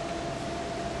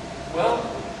 well,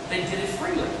 they did it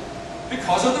freely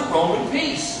because of the Roman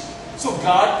peace. So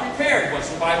God prepared, what's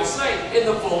the Bible say? In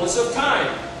the fullness of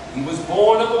time. He was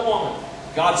born of a woman.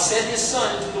 God sent His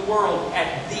Son into the world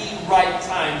at the right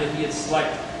time that He had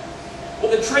selected.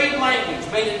 Well, the trade language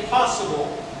made it possible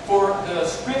for the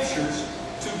Scriptures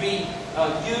to be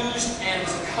used and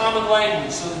as a common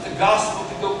language so that the gospel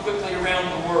could go quickly around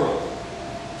the world.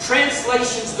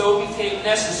 Translations, though, became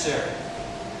necessary.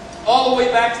 All the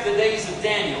way back to the days of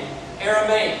Daniel,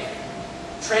 Aramaic,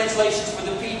 translations for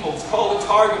the people. It's called a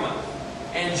Targuma.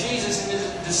 And Jesus and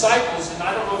His disciples, and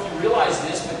I don't know if you realize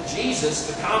this, but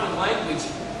Jesus, the common language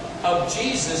of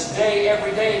Jesus, day,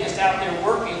 every day, just out there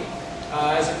working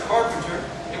as a carpenter,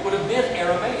 it would have been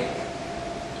Aramaic.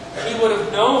 He would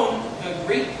have known the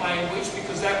Greek language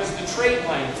because that was the trade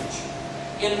language.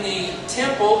 In the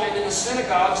temple and in the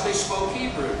synagogues, they spoke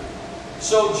Hebrew.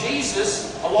 So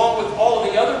Jesus, along with all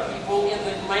of the other people in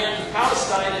the land of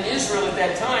Palestine and Israel at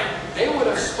that time, they would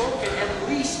have spoken at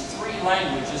least 3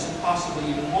 languages and possibly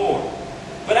even more.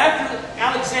 But after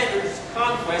Alexander's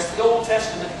conquest, the Old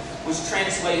Testament was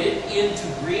translated into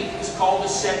Greek. It was called the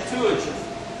Septuagint.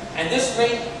 And this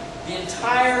made the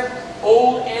entire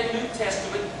Old and New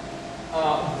Testament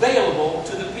available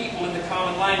to the people in the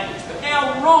common language. But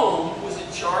now Rome was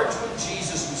in charge when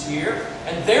Jesus was here,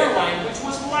 and their language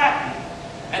was Latin.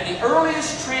 And the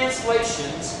earliest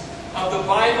translations of the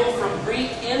Bible from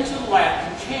Greek into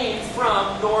Latin came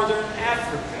from northern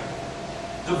Africa.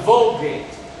 The Vulgate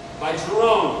by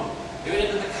Jerome. It went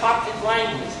into the Coptic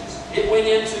languages. It went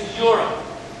into Europe.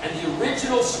 And the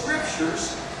original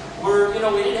scriptures were,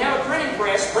 we didn't have a printing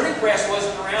press. Printing press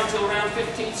wasn't around until around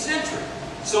 15th century.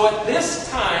 So at this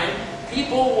time,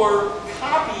 people were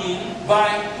copying by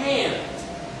hand.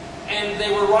 And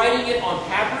they were writing it on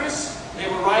papyrus. They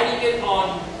were writing it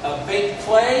on baked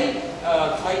clay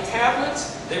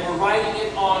tablets. They were writing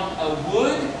it on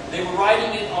wood. They were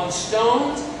writing it on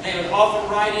stones. They would often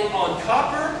write it on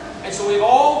copper. And so we have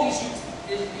all these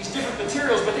different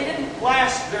materials, but they didn't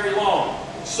last very long.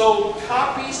 So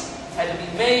copies had to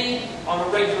be made on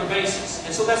a regular basis.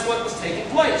 And so that's what was taking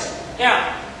place.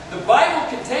 Now, the Bible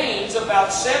contains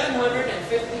about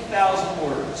 750,000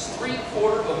 words,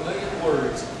 750,000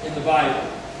 words in the Bible.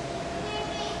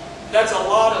 That's a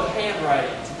lot of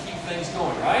handwriting to keep things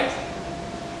going, right?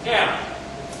 Now,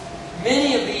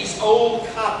 many of these old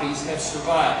copies have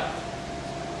survived.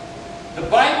 The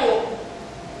Bible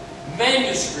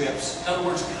manuscripts, in other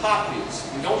words, copies,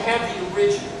 we don't have the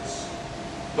originals,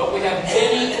 but we have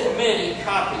many, many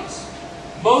copies.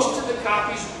 Most of the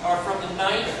copies are from the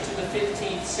 9th to the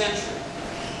 15th century.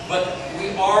 But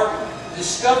we are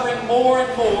discovering more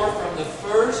and more from the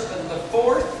 1st and the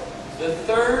 4th, the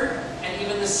 3rd, and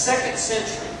even the 2nd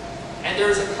century. And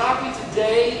there's a copy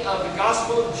today of the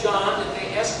Gospel of John that they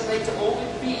estimate to only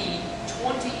be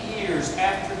 20 years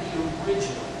after the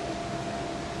original.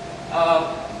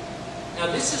 Now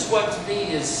this is what to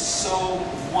me is so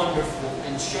wonderful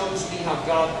and shows me how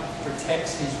God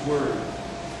protects His Word.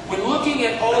 When looking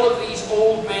at all of these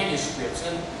old manuscripts,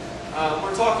 and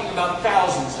we're talking about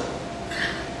thousands of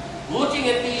them, looking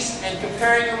at these and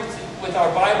comparing them with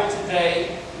our Bible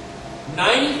today,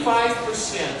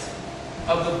 95%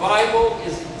 of the Bible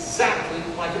is exactly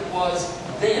like it was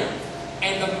then.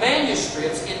 And the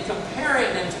manuscripts, in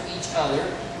comparing them to each other,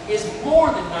 is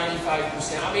more than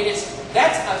 95%. I mean,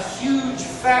 that's a huge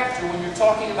factor when you're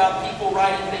talking about people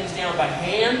writing things down by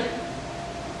hand.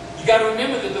 You got to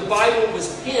remember that the Bible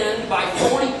was penned by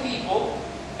 40 people,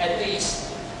 at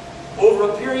least,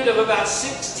 over a period of about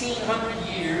 1,600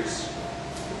 years.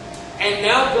 And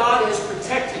now God has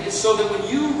protected it so that when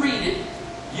you read it,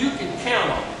 you can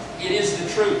count on it. It is the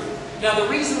truth. Now, the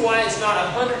reason why it's not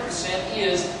 100%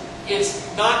 is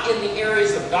it's not in the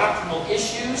areas of doctrinal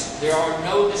issues. There are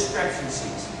no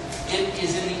discrepancies. It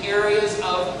is in the areas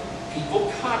of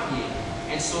people copying.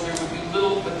 And so there would be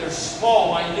little, but they're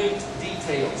small, minute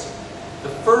details. The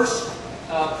first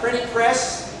printing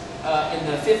press in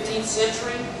the 15th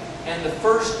century, and the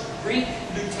first Greek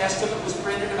New Testament was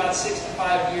printed about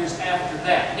 65 years after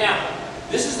that. Now,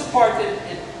 this is the part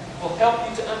that it will help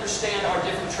you to understand our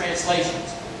different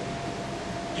translations.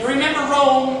 You remember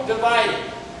Rome divided.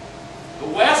 The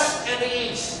West and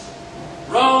the East.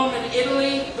 Rome and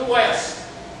Italy, the West.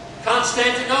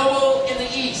 Constantinople in the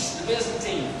East, the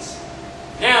Byzantines.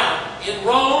 Now, in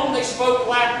Rome, they spoke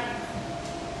Latin.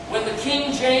 When the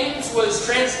King James was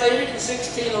translated in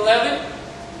 1611,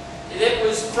 it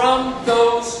was from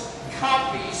those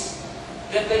copies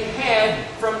that they had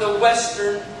from the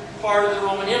western part of the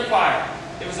Roman Empire.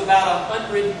 There was about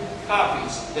 100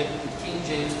 copies that the King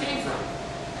James came from.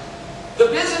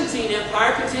 The Byzantine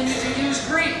Empire continued to use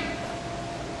Greek.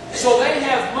 So they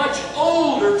have much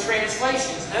older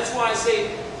translations. And that's why I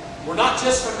say we're not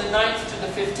just from the 9th to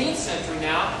the 15th century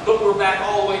now, but we're back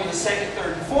all the way to the 2nd,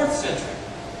 3rd, and 4th century.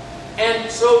 And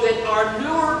so that our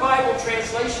newer Bible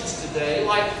translations today,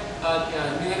 like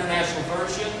New International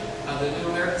Version, the New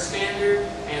American Standard,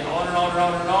 and on and on and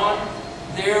on and on,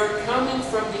 they're coming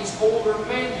from these older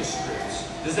manuscripts.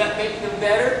 Does that make them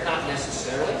better? Not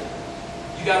necessarily.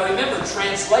 You got to remember,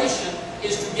 translation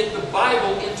is to get the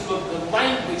Bible into the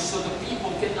language so the people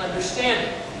can understand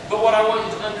it. But what I want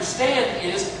you to understand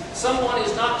is someone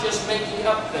is not just making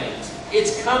up things.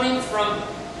 It's coming from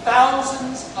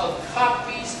thousands of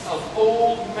copies of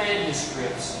old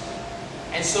manuscripts.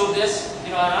 And so this,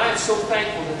 and I am so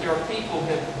thankful that there are people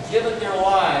who have given their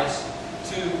lives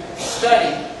to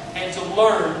study and to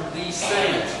learn these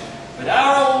things. But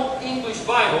our old English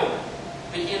Bible,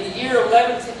 in the year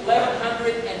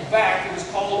 1100 and back, it was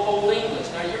called Old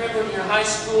English. Now, you remember in your high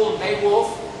school in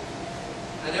Beowulf?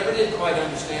 I never did quite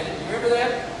understand it. You remember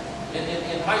that?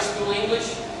 In high school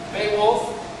English,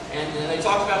 Beowulf, and they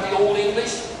talked about the Old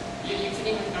English. You can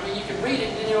even, you can read it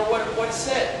and you know what it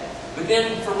said. But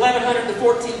then from 1100 to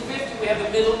 1450, we have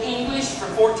the Middle English.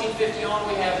 From 1450 on,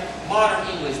 we have Modern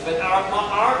English. But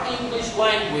our English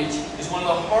language is one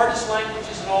of the hardest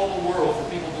languages in all the world for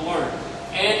people to learn.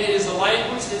 And it is a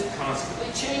language that's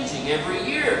constantly changing. Every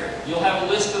year, you'll have a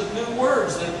list of new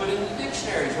words that are put in the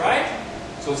dictionaries, right?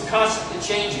 So it's constantly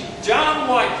changing. John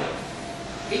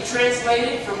Wycliffe, he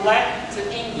translated from Latin to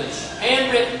English,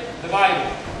 handwritten, the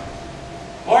Bible.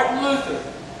 Martin Luther,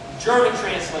 German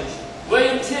translation.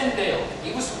 William Tyndale,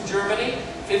 he was from Germany,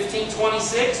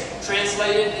 1526,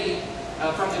 translated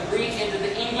from the Greek into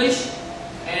the English.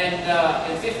 And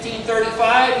in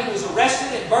 1535, he was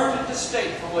arrested and burned at the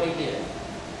stake for what he did.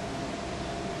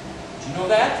 Did you know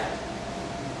that?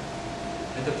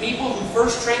 That the people who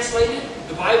first translated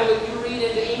the Bible that you read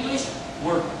into English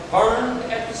were burned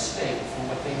at the stake for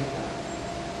what they had done.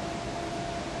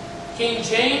 King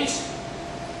James,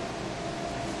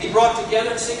 he brought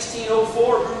together in 1604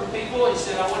 a group of people. He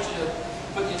said, I want you to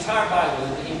put the entire Bible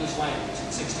in the English language. In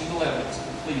 1611, it was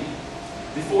completed.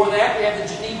 Before that, we have the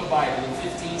Geneva Bible in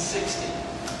 1560.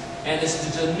 And this is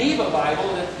the Geneva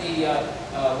Bible that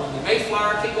when the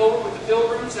Mayflower came over with the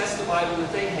Pilgrims, that's the Bible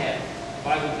that they had, the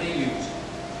Bible they used.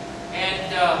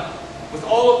 And with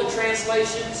all of the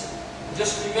translations,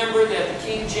 just remember that the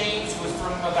King James was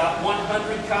from about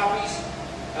 100 copies,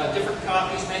 different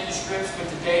copies, manuscripts, but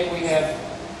today we have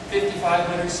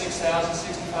 5,500, 6,000,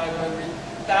 6,500,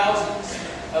 thousands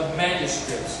of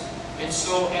manuscripts. And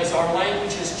so as our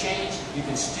language has changed, you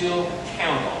can still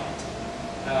count on it.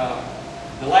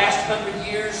 The last 100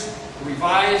 years, the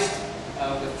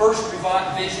first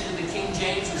revision of the King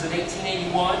James was in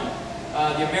 1881.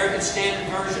 The American Standard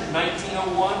Version in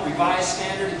 1901. Revised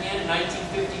Standard again in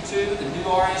 1952. The New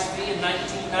RSV in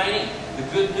 1990. The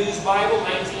Good News Bible,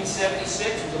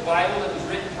 1976, was a Bible that was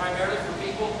written primarily for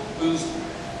people whose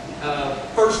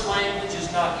first language is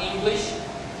not English.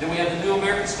 Then we have the New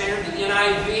American Standard, the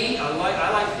NIV. I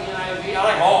like the NIV. I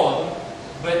like all of them.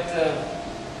 But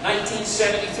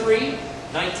 1973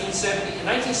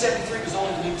 was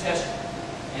only the New Testament.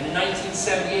 And in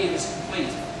 1978 it was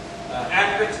complete.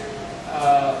 Accurate.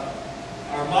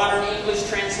 Our modern English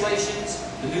translations,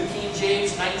 the New King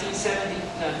James,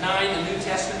 1979, the New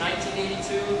Testament,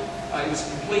 1982. It was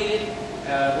completed.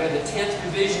 We had the 10th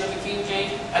revision of the King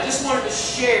James. I just wanted to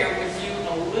share with you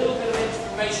a little bit of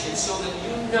information so that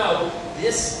you know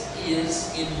this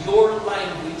is in your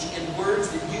language, in words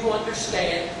that you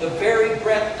understand, the very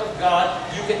breath of God.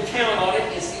 You can count on it.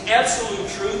 It's the absolute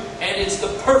truth, and it's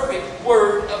the perfect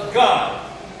Word of God.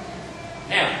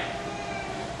 Now,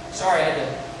 sorry I had to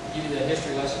give you the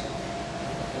history lesson.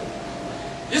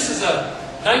 This is a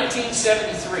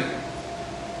 1973.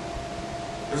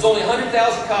 There's only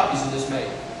 100,000 copies of this made.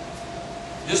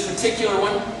 This particular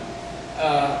one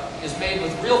is made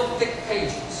with real thick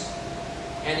pages.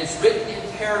 And it's written in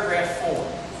paragraph form.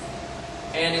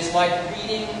 And it's like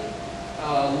reading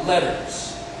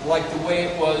letters, like the way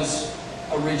it was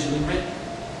originally written.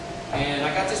 And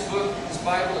I got this book, this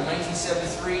Bible, in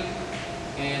 1973.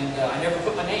 And I never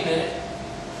put my name in it.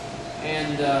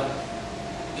 And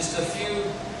just a few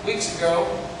weeks ago,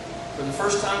 for the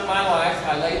first time in my life,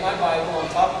 I laid my Bible on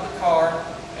top of the car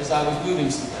as I was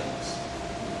moving some things.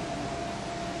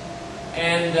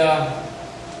 And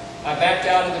I backed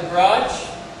out of the garage,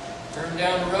 turned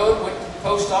down the road, went to the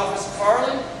post office in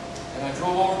Farley, and I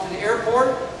drove over to the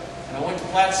airport, and I went to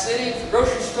Platte City, to the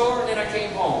grocery store, and then I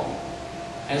came home.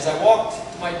 And as I walked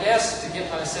to my desk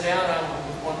to sit down, and I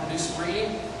wanted to do some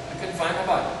reading, I couldn't find my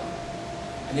Bible.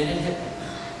 And then it hit me.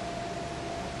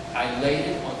 I laid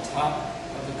it on top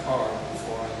of the car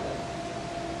before I left.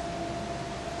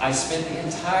 I spent the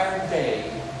entire day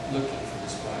looking for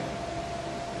this Bible.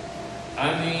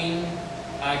 I mean,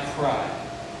 I cried.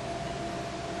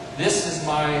 This is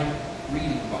my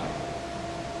reading Bible.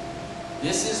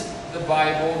 This is the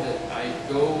Bible that I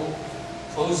go,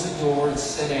 close the door, and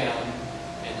sit down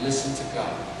and listen to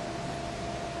God.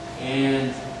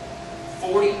 And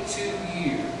 42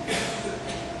 years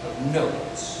of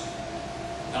notes.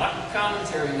 Not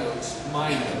commentary notes,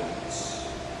 my notes.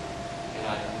 And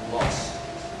I lost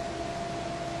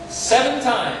it. 7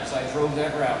 times I drove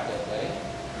that route that day.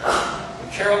 When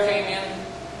Carol came in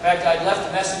fact, I'd left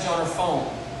a message on her phone.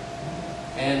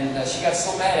 And she got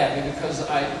so mad at me because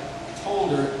I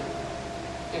told her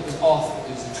it was awful.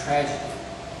 It was a tragedy.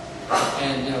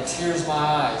 And, tears in my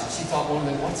eyes. And she thought,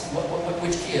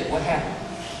 which kid? What happened?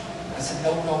 I said,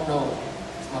 no.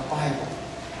 It's my Bible.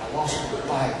 I lost my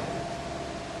Bible.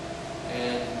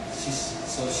 And she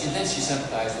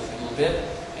sympathized with me a little bit.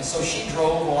 And so she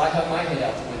drove while I hung my head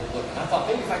out the window looking. I thought,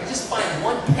 maybe if I could just find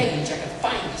one page, I could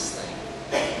find this thing.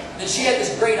 Then she had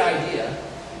this great idea.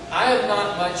 I am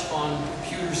not much on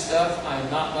computer stuff. I am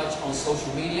not much on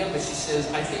social media. But she says,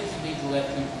 I think you need to let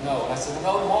people know. And I said,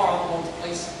 well, no, tomorrow I'm going to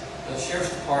the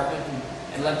sheriff's department. And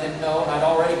and let them know. And I'd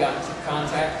already gotten into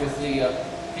contact with the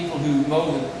people who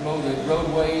mow the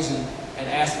roadways and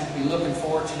asked them to be looking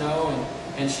for it, you know.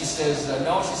 And she says,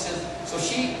 no, she says, so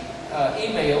she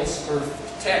emails or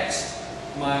texts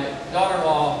my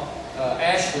daughter-in-law,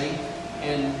 Ashley,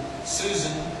 and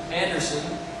Susan Anderson,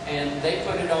 and they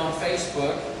put it on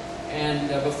Facebook, and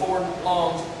before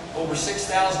long, over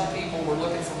 6,000 people were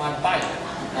looking for my Bible.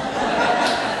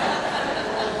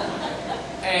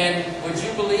 And would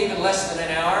you believe, in less than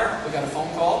an hour, we got a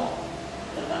phone call?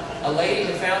 A lady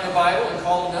had found the Bible and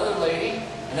called another lady,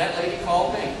 and that lady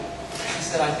called me. She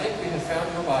said, I think we have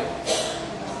found your Bible.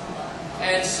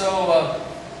 And so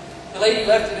the lady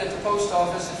left it at the post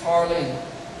office at Farley, and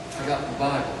I got my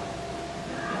Bible.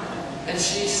 And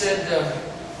she said,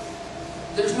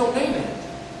 there's no name in it.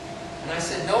 And I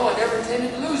said, no, I never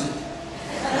intended to lose it.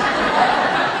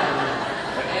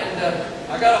 And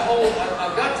I've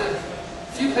got the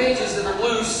few pages that are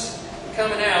loose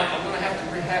coming out. I'm going to have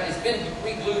to it's been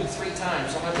re-glued 3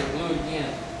 times, so I'm going to have to glue it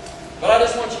again. But I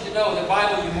just want you to know the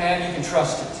Bible you have, you can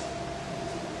trust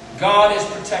it. God has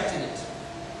protected it,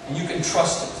 and you can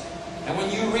trust it. And when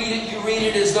you read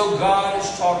it as though God is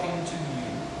talking to you.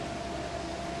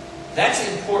 That's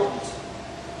important.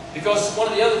 Because one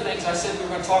of the other things I said we were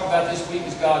going to talk about this week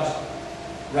is God's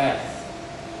wrath.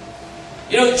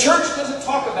 You know, the church doesn't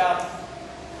talk about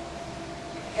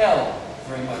hell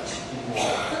very much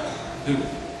anymore, do we?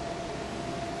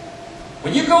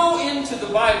 When you go into the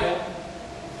Bible,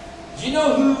 do you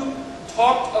know who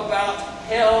talked about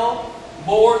hell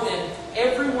more than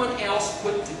everyone else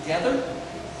put together?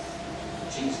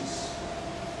 Jesus.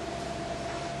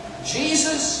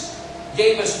 Jesus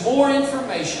gave us more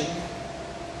information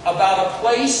about a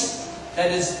place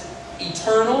that is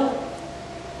eternal,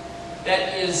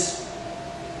 that is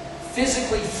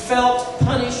physically felt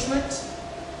punishment.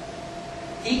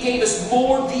 He gave us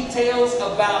more details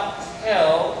about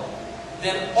hell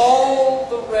than all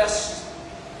the rest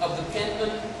of the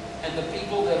penmen and the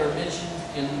people that are mentioned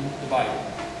in the Bible.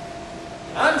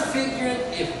 I'm figuring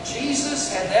if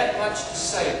Jesus had that much to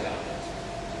say about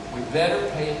it, we better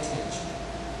pay attention.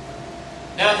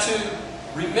 Now, to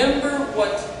remember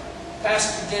what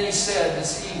Pastor Denny said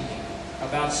this evening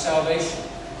about salvation.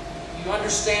 Do you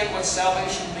understand what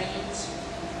salvation means?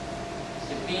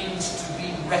 It means to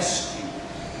be rescued.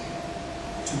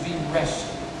 To be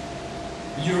rescued.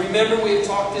 You remember we have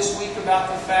talked this week about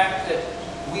the fact that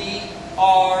we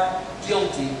are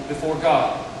guilty before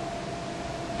God.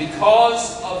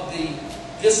 Because of the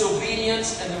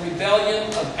disobedience and the rebellion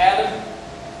of Adam,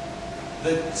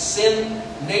 the sin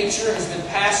nature has been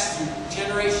passed through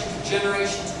generation to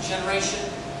generation to generation.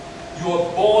 You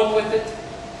are born with it.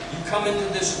 You come into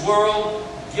this world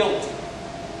guilty.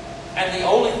 And the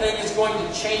only thing that's going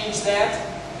to change that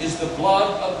is the blood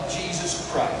of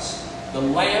Jesus Christ, the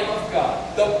Lamb of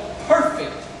God, the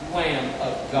perfect Lamb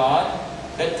of God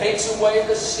that takes away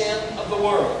the sin of the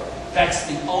world. That's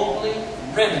the only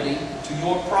remedy to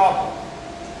your problem.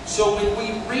 So when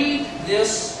we read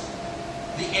this,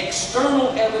 the external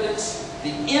evidence,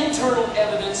 the internal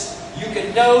evidence, you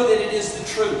can know that it is the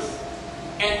truth.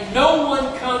 And no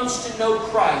one comes to know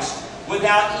Christ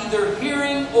without either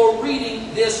hearing or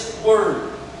reading this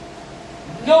Word.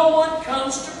 No one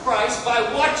comes to Christ by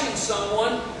watching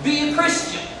someone be a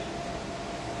Christian.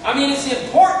 I mean, it's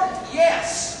important,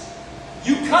 yes.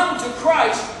 You come to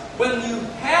Christ when you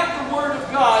have the Word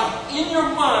of God in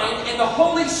your mind and the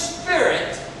Holy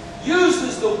Spirit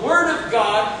uses the Word of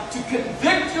God to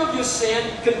convict you of your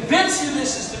sin, convince you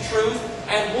this is the truth,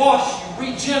 and wash you,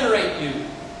 regenerate you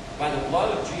by the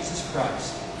blood of Jesus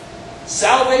Christ.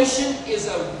 Salvation is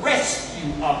a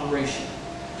rescue operation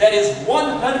that is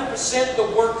 100%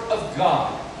 the work of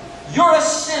God. You're a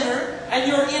sinner and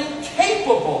you're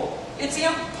incapable. It's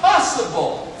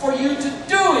impossible for you to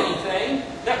do anything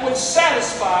that would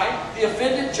satisfy the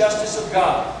offended justice of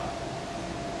God.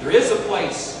 There is a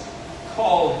place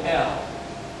called hell.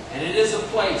 And it is a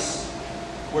place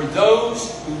where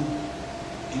those who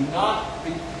do not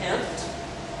repent,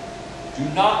 do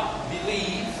not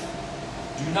believe,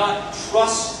 do not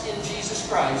trust in Jesus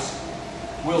Christ,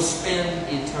 will spend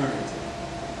eternity.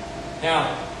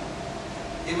 Now,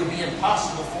 it would be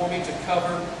impossible for me to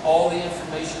cover all the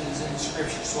information that's in the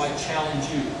Scripture, so I challenge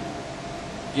you.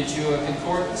 Get you a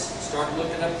concordance, start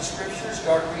looking up the Scripture,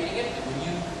 start reading it, and when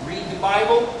you read the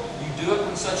Bible, you do it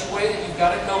in such a way that you've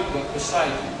got a notebook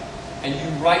beside you. And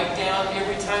you write down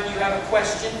every time you have a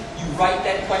question, you write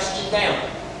that question down.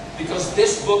 Because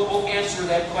this book will answer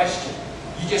that question.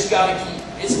 You just got to keep.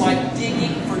 It's like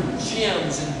digging for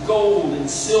gems and gold and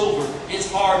silver.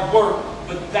 It's hard work,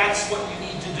 but that's what you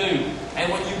need to new.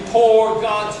 And when you pour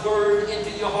God's Word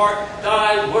into your heart,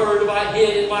 Thy Word have I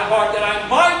hid in my heart, that I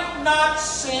might not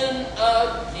sin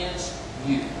against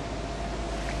you.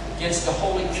 Against the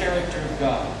holy character of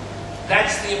God.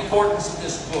 That's the importance of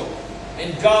this book.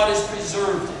 And God has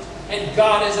preserved it. And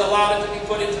God has allowed it to be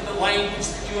put into the language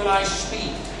that you and I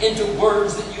speak, into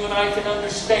words that you and I can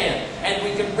understand. And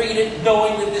we can read it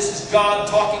knowing that this is God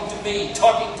talking to me,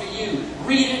 talking to you.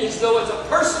 Read it as though it's a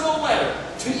personal letter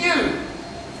to you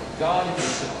from God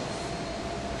Himself.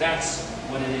 That's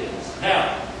what it is.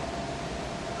 Now,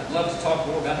 I'd love to talk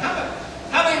more about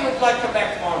how many would like to come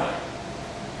back tomorrow night?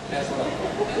 That's what I'm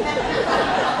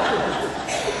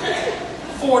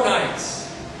doing. 4 nights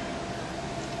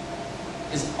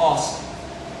is awesome.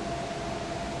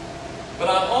 But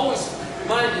I'm always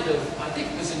reminded of, I think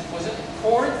it was it in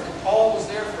Corinth that Paul was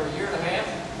there for 1.5 years?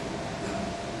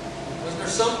 Was there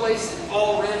someplace that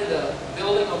Paul rented a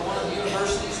building on one of the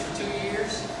universities for 2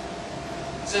 years?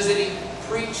 It says that he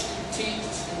preached and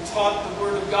taught and taught the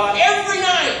Word of God every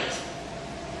night.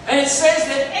 And it says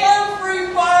that every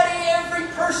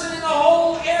person in the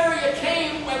whole area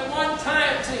came at one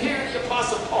time to hear the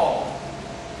Apostle Paul.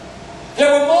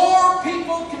 There were more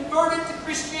people converted to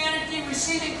Christianity,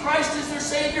 receiving Christ as their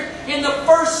Savior in the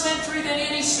 1st century than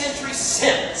any century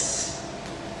since.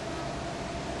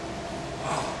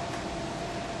 Wow.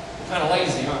 We're kind of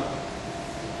lazy, aren't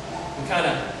we? We kind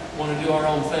of want to do our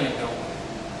own thing, don't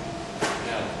we?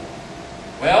 Yeah.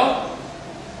 Well,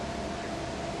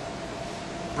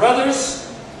 brothers,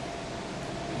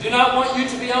 we do not want you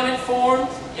to be uninformed,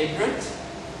 ignorant,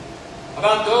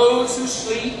 about those who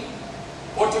sleep,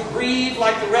 or to grieve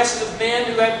like the rest of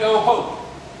men who have no hope.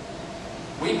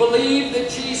 We believe that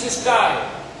Jesus died.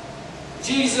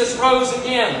 Jesus rose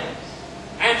again.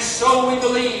 And so we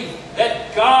believe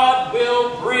that God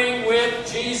will bring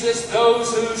with Jesus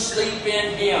those who sleep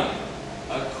in Him,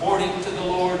 according to the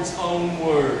Lord's own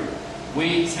word.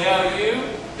 We tell you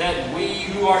that we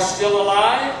who are still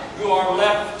alive, who are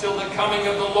left till the coming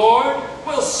of the Lord,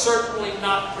 will certainly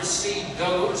not precede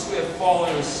those who have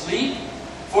fallen asleep.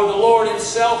 For the Lord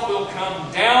Himself will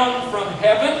come down from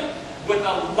heaven with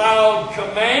a loud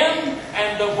command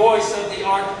and the voice of the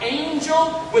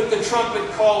archangel with the trumpet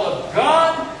call of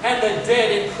God, and the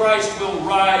dead in Christ will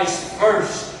rise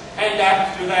first. And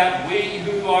after that, we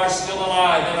who are still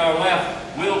alive and are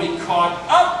left will be caught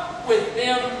up with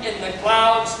them in the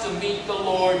clouds to meet the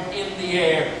Lord in the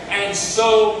air. And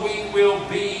so we will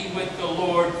be with the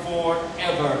Lord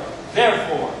forever.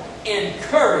 Therefore,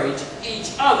 encourage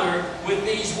each other with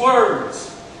these words.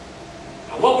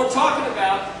 Now, what we're talking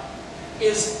about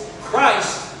is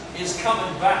Christ is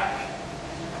coming back.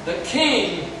 The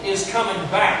King is coming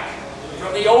back.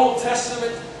 From the Old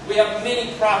Testament, we have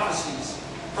many prophecies.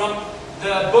 From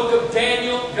the book of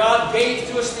Daniel, God gave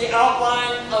to us the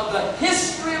outline of the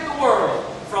history of the world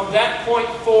from that point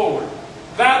forward.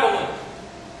 Babylon,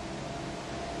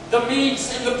 the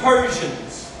Medes and the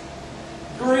Persians,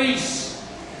 Greece,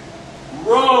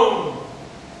 Rome,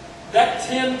 that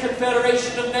 10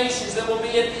 confederation of nations that will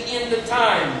be at the end of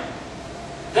time,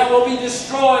 that will be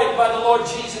destroyed by the Lord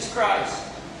Jesus Christ.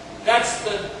 That's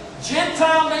the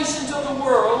Gentile nations of the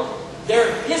world.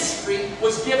 Their history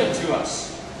was given to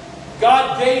us.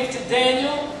 God gave to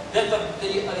Daniel that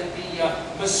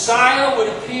the Messiah would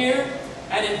appear,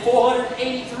 and in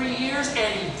 483 years,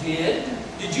 and He did.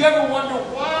 Did you ever wonder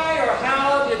why or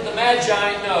how did the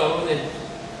Magi know that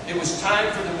it was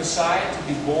time for the Messiah to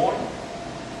be born?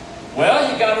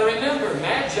 Well, you got to remember,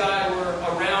 Magi were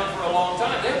around for a long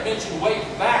time. They're mentioned way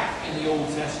back in the Old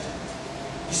Testament.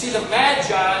 You see, the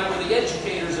Magi were the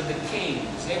educators of the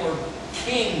kings. They were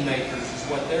kingmakers, is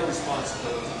what their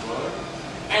responsibility was.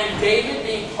 And David,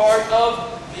 being part of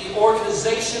the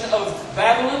organization of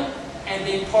Babylon, and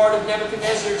being part of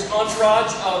Nebuchadnezzar's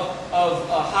entourage of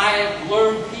high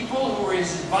learned people who were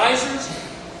his advisors,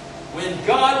 when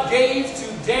God gave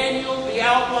to Daniel the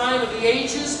outline of the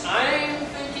ages, I'm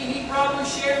thinking He probably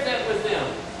shared that with them.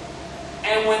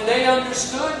 And when they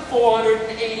understood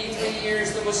 483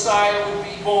 years the Messiah would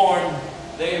be born,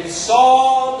 they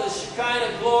saw the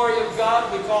Shekinah glory of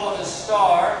God. We call it a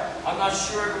star. I'm not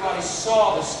sure everybody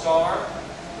saw the star,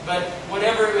 but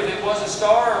whatever, if it was a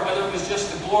star or whether it was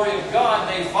just the glory of God,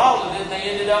 they followed it and they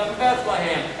ended up in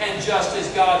Bethlehem. And just as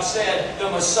God said, the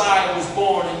Messiah was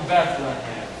born in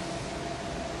Bethlehem.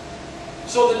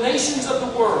 So the nations of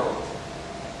the world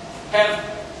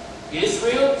have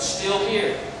Israel still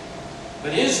here.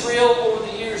 But Israel over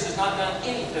the years has not done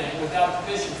anything without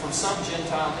permission from some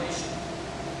Gentile nation.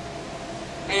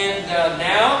 And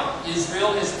now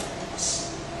Israel has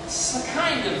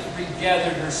kind of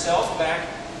regathered herself back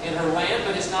in her land,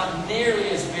 but it's not nearly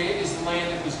as big as the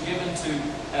land that was given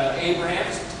to Abraham.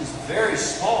 It's very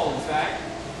small, in fact,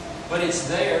 but it's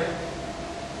there.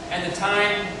 And the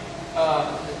time,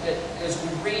 as we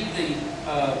read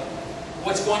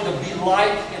what's going to be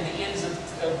like in the ends of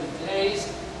the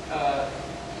days,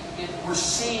 we're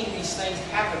seeing these things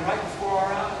happen right before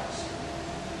our eyes.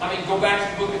 I mean, go back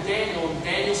to the book of Daniel, and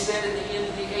Daniel said at the end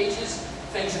of the ages,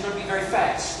 things are going to be very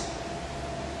fast.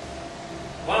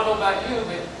 Well, I don't know about you,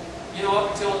 but, you know,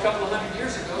 up until a couple of hundred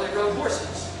years ago, they rode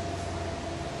horses.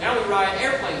 Now we ride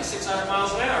airplanes 600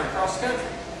 miles an hour across the country.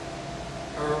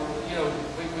 Or, you know,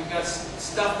 we've got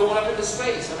stuff going up into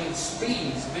space. I mean,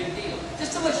 speed is a big deal.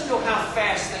 Just to let you know how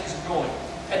fast things are going.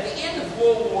 At the end of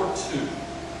World War II,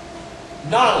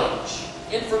 knowledge,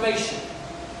 information,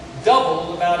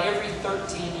 doubled about every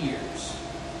 13 years.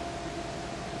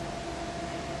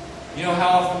 You know how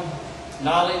often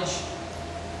knowledge,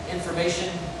 information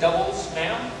doubles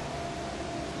now?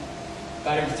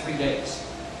 About every 3 days.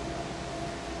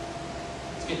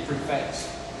 It's getting pretty fast.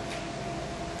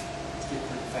 It's getting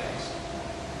pretty fast.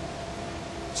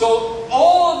 So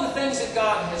all of the things that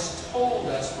God has told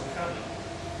us were coming.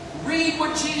 Read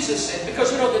what Jesus said.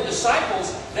 Because, you know, the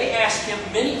disciples, they asked Him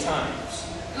many times.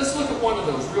 Let's look at one of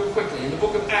those real quickly. In the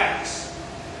book of Acts.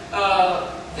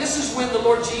 This is when the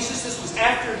Lord Jesus, this was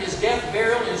after His death,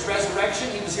 burial, and His resurrection.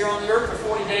 He was here on the earth for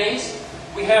 40 days.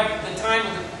 We have the time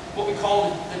of what we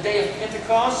call the day of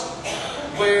Pentecost,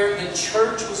 where the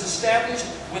church was established,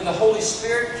 when the Holy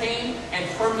Spirit came and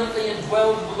permanently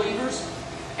indwelled the believers.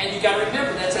 And you've got to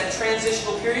remember, that's that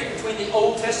transitional period between the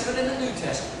Old Testament and the New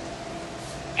Testament.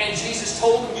 And Jesus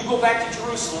told them, you go back to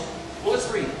Jerusalem. Well, let's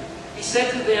read. He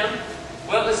said to them,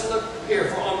 well, let's look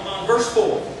here on verse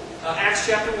 4. Acts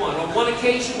chapter 1. On one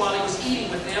occasion, while He was eating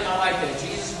with them, I like that.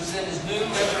 Jesus was in His new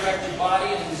resurrected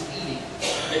body and He was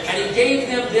eating. And He gave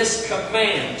them this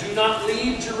command. Do not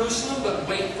leave Jerusalem, but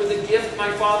wait for the gift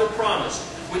my Father promised,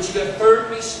 which you have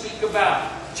heard me speak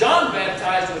about. John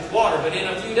baptized with water, but in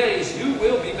a few days you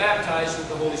will be baptized with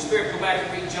the Holy Spirit. Go back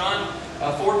and read John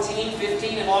 14,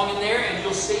 15, and along in there, and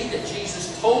you'll see that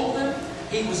Jesus told them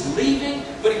He was leaving,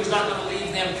 but He was not going to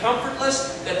leave them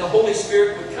comfortless, that the Holy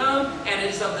Spirit would come, and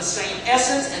it's of the same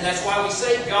essence, and that's why we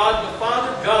say God the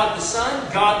Father, God the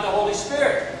Son, God the Holy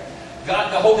Spirit.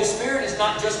 God the Holy Spirit is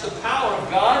not just the power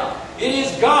of God, it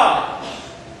is God.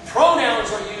 Pronouns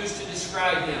are used to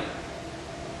describe Him.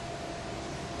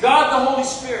 God the Holy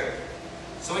Spirit.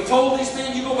 So He told these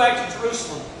men, you go back to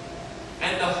Jerusalem,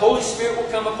 and the Holy Spirit will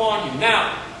come upon you.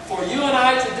 Now, for you and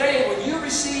I today, when you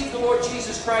receive the Lord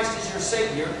Jesus Christ as your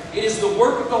Savior, it is the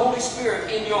work of the Holy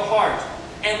Spirit in your heart.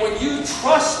 And when you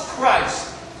trust Christ,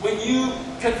 when you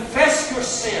confess your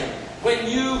sin, when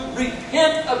you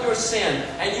repent of your sin,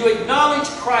 and you acknowledge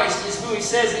Christ as who He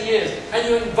says He is, and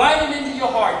you invite Him into your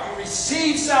heart, you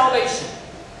receive salvation.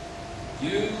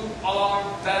 You are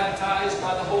baptized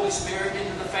by the Holy Spirit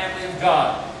into the family of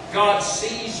God. God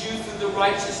sees you through the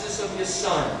righteousness of His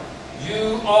Son.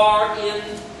 You are in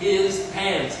His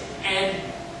hands. And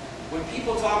when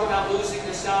people talk about losing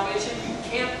their salvation, you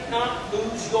cannot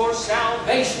lose your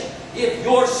salvation. If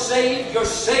you're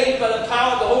saved by the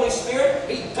power of the Holy Spirit.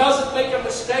 He doesn't make a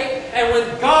mistake. And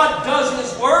when God does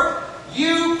His work,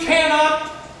 you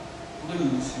cannot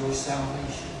lose your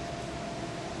salvation.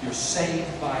 You're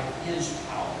saved by His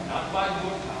power, not by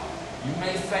your power. You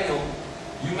may fail.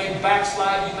 You may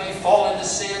backslide. You may fall into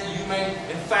sin. You may,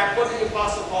 in fact, what did the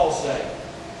Apostle Paul say?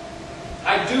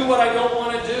 I do what I don't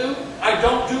want to do. I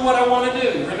don't do what I want to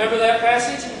do. Remember that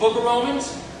passage in the book of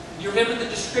Romans? You remember the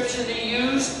description that he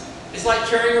used? It's like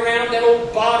carrying around that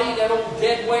old body, that old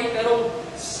dead weight, that old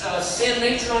sin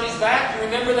nature on his back. You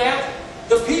remember that?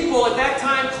 The people at that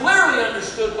time clearly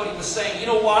understood what he was saying. You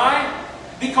know why?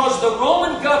 Because the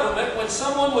Roman government, when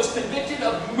someone was convicted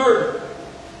of murder,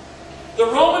 the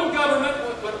Roman government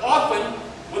would often,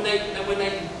 when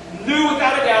they knew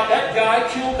without a doubt that guy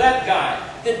killed that guy,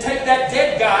 then take that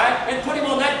dead guy and put him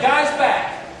on that guy's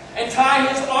back and tie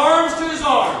his arms to his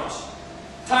arms,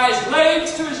 tie his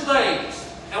legs to his legs.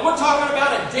 And we're talking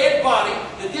about a dead body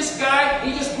that this guy,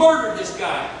 he just murdered this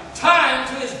guy. Tie him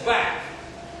to his back,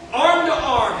 arm to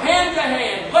arm, hand to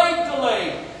hand, leg to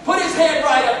leg. Put his head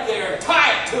right up there and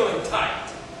tie it to him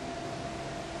tight.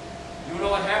 You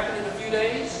know what happened in a few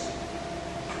days?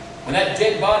 When that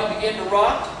dead body began to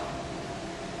rot,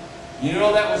 you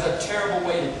know that was a terrible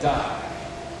way to die.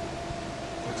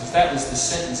 Because that was the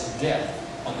sentence of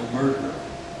death on the murderer.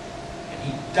 And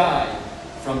he died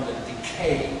from the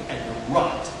decay and the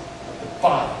rot of the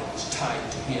body that was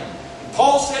tied to him. And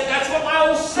Paul said, that's what my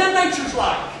old sin nature's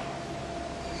like.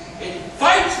 It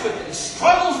fights with it. It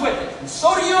struggles with it. And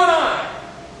so do you and I.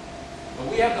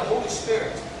 But we have the Holy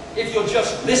Spirit. If you'll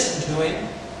just listen to Him.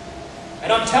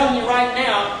 And I'm telling you right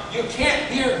now, you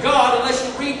can't hear God unless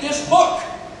you read this book.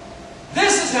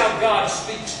 This is how God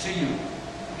speaks to you.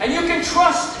 And you can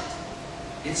trust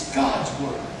it. It's God's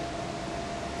Word.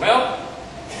 Well,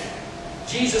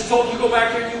 Jesus told you, go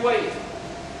back here and you wait.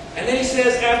 And then He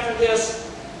says after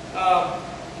this,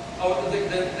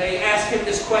 they asked Him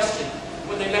this question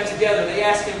when they met together. They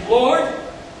asked Him, Lord,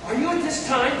 are you at this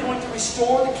time going to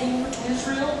restore the kingdom to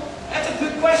Israel? That's a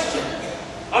good question.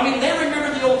 I mean, they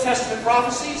remembered the Old Testament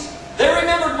prophecies. They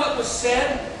remembered what was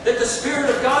said, that the Spirit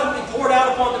of God would be poured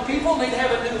out upon the people and they'd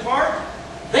have a new heart.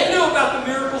 They knew about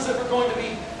the miracles that were going to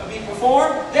be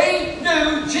performed. They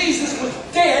knew Jesus was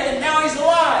dead and now He's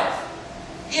alive.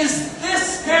 Is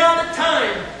this now the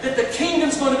time that the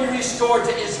kingdom's going to be restored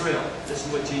to Israel? This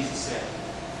is what Jesus said.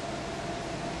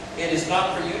 It is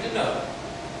not for you to know.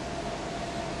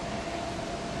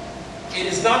 It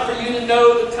is not for you to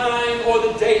know the time or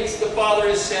the dates the Father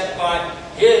has set by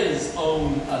His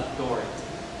own authority.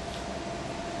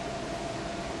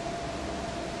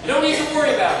 You don't need to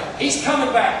worry about it. He's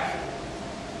coming back.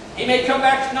 He may come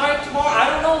back tonight, tomorrow. I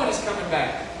don't know when He's coming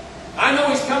back. I know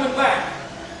He's coming back.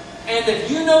 And if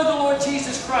you know the Lord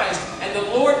Jesus Christ, and the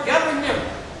Lord, got to remember,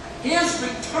 His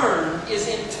return is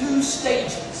in 2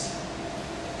 stages.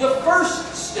 The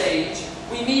first stage,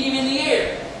 we meet Him in the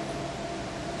air.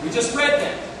 We just read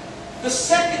that. The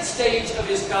second stage of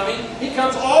His coming, He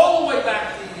comes all the way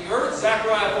back to the earth,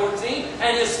 Zechariah 14,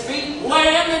 and His feet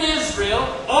land in Israel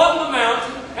on the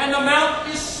mountain, and the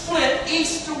mountain is split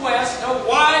east to west, a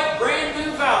wide, brand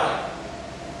new valley.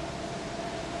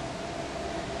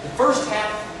 The first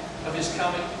half of His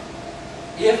coming,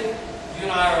 if you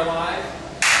and I are alive,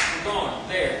 we're gone,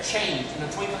 there, changed in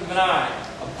the twinkling of an eye.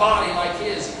 A body like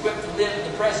His, equipped to live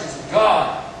in the presence of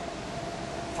God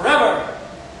forever.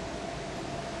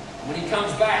 When He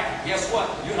comes back, guess what?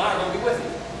 You and I are going to be with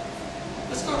Him.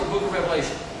 Let's go to the book of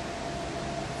Revelation.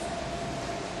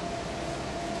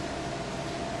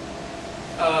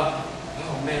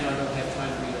 Oh man, I don't have time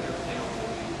to read everything I want to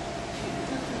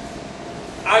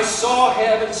read. I saw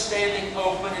heaven standing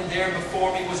open, and there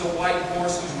before me was a white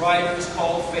horse whose rider is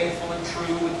called Faithful and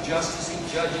True. With justice He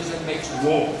judges and makes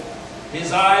war.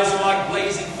 His eyes are like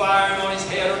blazing fire, and on His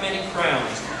head are many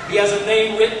crowns. He has a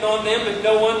name written on them that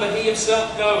no one but He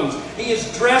Himself knows. He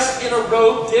is dressed in a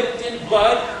robe dipped in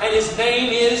blood, and His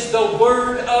name is the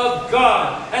Word of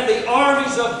God. And the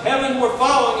armies of heaven were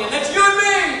following Him. That's you and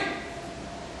me!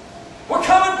 We're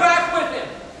coming back with Him.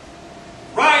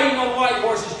 Riding on white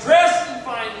horses, dressed in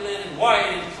fine linen, white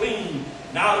and clean.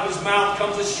 And out of His mouth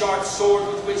comes a sharp sword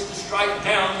with which to strike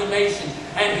down the nations.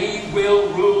 And He will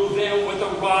rule them with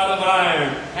a rod of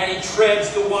iron. And He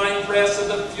treads the winepress of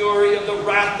the fury of the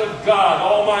wrath of God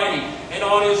Almighty. And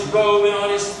on His robe and on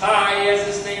His thigh He has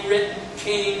His name written,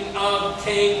 King of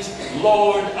Kings,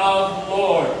 Lord of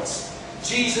Lords.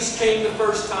 Jesus came the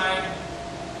first time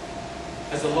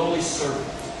as a lowly servant.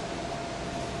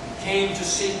 He came to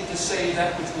seek and to save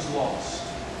that which was lost.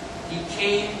 He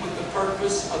came with the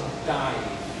purpose of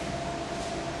dying,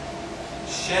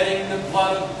 shedding the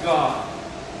blood of God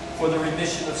for the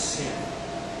remission of sin.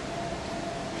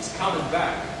 He's coming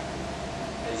back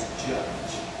as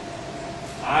judge.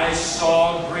 I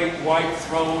saw a great white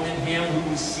throne and Him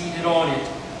who was seated on it.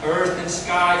 Earth and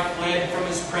sky fled from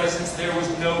His presence. There was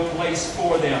no place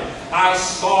for them. I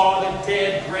saw the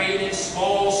dead, great and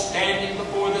small, standing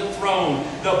before the throne.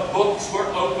 The books were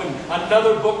open.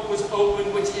 Another book was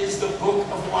opened, which is the book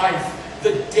of life.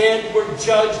 The dead were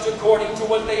judged according to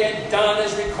what they had done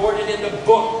as recorded in the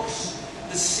books.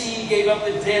 The sea gave up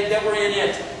the dead that were in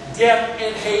it. Death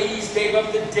and Hades gave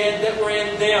up the dead that were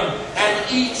in them.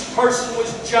 And each person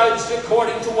was judged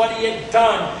according to what he had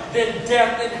done. Then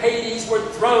death and Hades were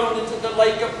thrown into the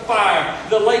lake of fire.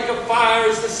 The lake of fire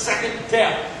is the second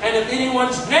death. And if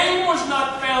anyone's name was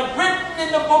not found written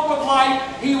in the book of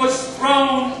life, he was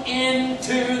thrown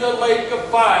into the lake of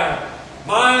fire.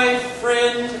 My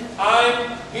friend,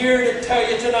 I'm here to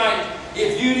tell you tonight,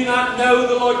 if you do not know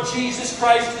the Lord Jesus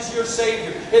Christ as your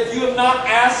Savior, if you have not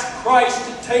asked Christ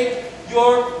to take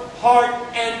your heart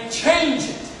and change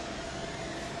it,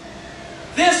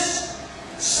 this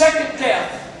second death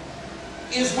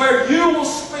is where you will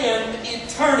spend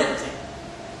eternity.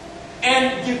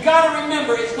 And you've got to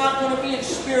remember, it's not going to be in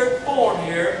spirit form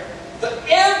here, that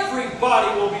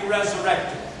everybody will be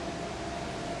resurrected.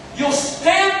 You'll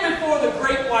stand before the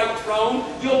great white throne,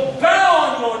 you'll bow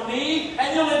on your knee,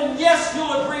 and you'll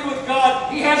agree with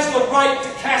God. He has the right to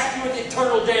cast you into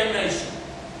eternal damnation.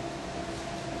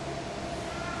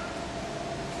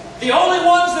 The only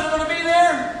ones that are going to be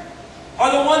there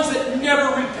are the ones that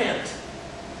never repent.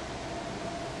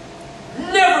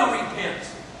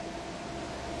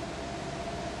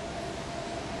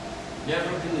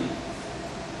 never believe,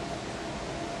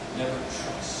 never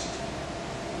trust.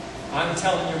 I'm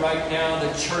telling you right now,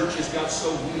 the church has got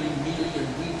so mealy and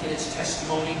weak in its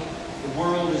testimony. The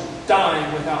world is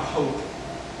dying without hope.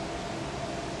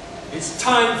 It's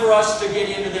time for us to get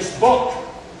into this book.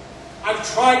 I've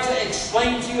tried to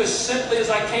explain to you as simply as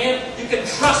I can. You can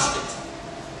trust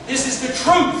it. This is the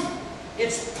truth.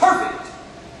 It's perfect.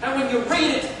 And when you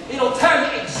read it, it'll tell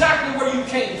you exactly where you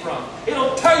came from.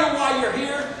 It'll tell you why you're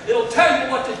here. It'll tell you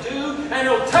what to do. And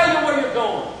it'll tell you where you're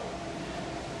going.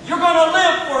 You're going to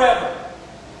live forever.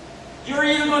 You're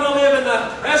either going to live in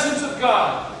the presence of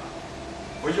God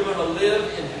or you're going to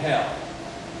live in hell.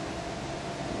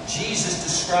 Jesus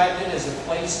described it as a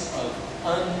place of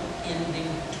unending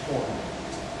torment.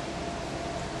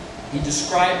 He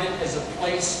described it as a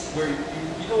place where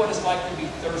you know what it's like to be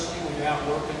thirsty when you're out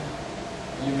working?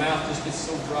 And your mouth just gets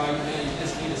so dry, you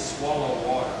just need to swallow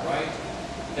water, right?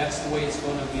 That's the way it's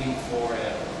going to be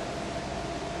forever.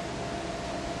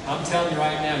 I'm telling you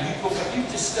right now, you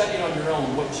just studied on your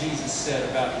own what Jesus said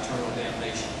about eternal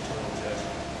damnation, eternal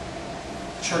judgment.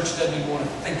 The church doesn't even want to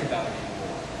think about it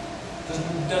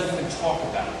anymore. Doesn't even talk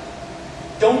about it.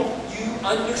 Don't you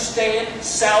understand?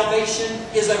 Salvation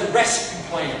is a rescue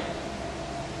plan.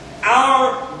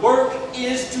 Our work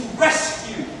is to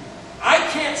rescue. I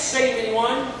can't save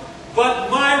anyone,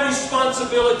 but my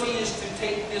responsibility is to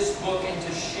take this book and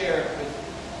to share it with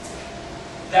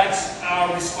you. That's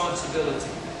our responsibility.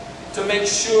 To make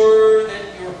sure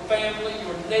that your family,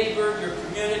 your neighbor, your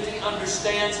community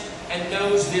understands and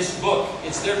knows this book.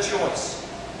 It's their choice.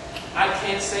 I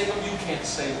can't save them, you can't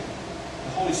save them.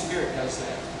 The Holy Spirit does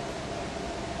that.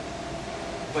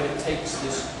 But it takes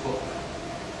this book.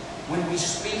 When we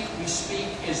speak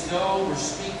as though we're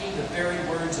speaking the very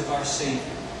words of our Savior.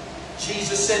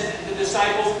 Jesus said to the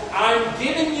disciples, I'm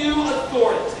giving you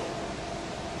authority.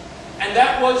 And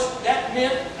that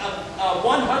meant a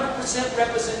 100%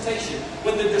 representation.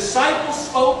 When the disciples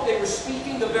spoke, they were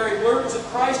speaking the very words of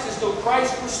Christ as though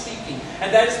Christ were speaking.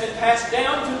 And that has been passed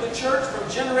down to the church from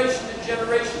generation to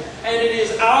generation. And it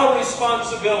is our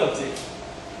responsibility.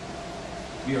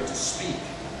 We are to speak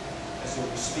as though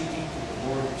we're speaking to the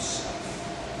Lord Himself.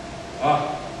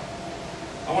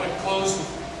 I want to close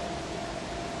with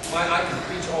I can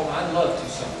preach all I'd love to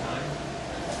sometime.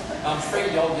 I'm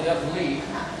afraid y'all get up and leave.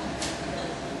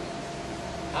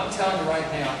 I'm telling you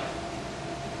right now,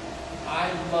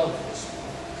 I love this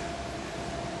book.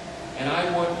 And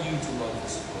I want you to love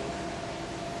this book.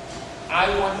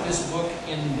 I want this book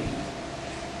in me.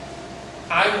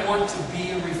 I want to be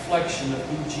a reflection of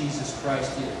who Jesus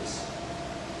Christ is.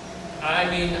 I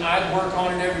mean, I work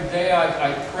on it every day.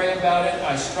 I pray about it.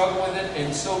 I struggle with it.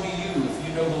 And so do you if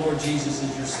you know the Lord Jesus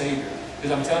as your Savior.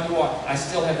 Because I'm telling you what, I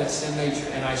still have that sin nature.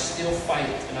 And I still fight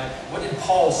it. And what did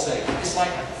Paul say? It's like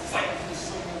I fight this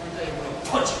sin every day. I'm going to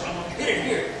punch it. I'm going to hit it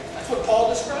here. That's what Paul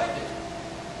described it.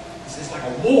 It's like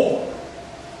a war.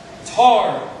 It's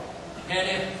hard. And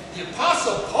if the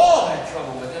Apostle Paul had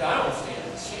trouble with it, I don't stand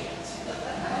a chance.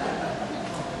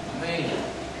 Man.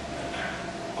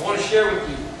 I want to share with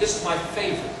you, this is my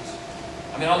favorite.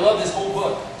 I mean, I love this whole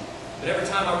book. But every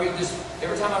time I read this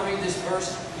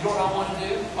verse, you know what I want to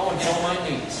do? I want to get on my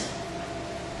knees.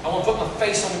 I want to put my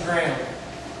face on the ground.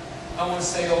 I want to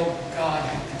say, oh God,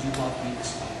 how could you love me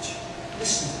this much?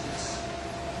 Listen to this.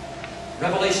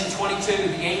 Revelation 22,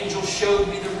 the angel showed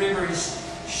me the river. He's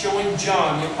showing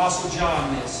John, the Apostle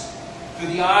John, this.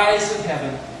 Through the eyes of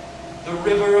heaven, the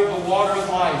river of the water of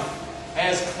life,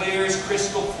 as clear as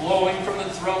crystal, flowing from the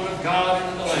throne of God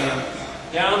and the Lamb,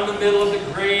 down the middle of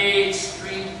the great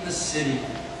street in the city.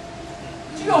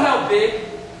 Do you know how big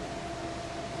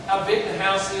the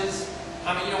house is?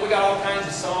 I mean, you know, we got all kinds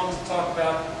of songs to talk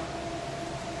about.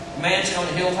 A mansion on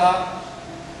a hilltop.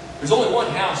 There's only one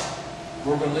house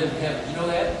where we're going to live in heaven. You know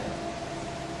that?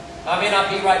 I may not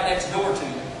be right next door to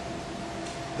you,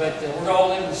 but we're going to all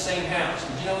live in the same house.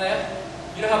 Did you know that?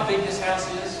 You know how big this house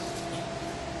is?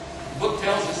 The book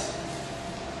tells us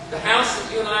the house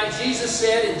that you and I, Jesus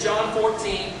said in John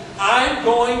 14, I'm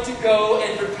going to go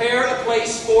and prepare a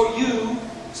place for you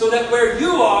so that where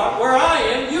you are, where I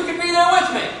am, you can be there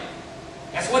with me.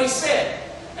 That's what He said.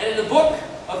 And in the book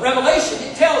of Revelation,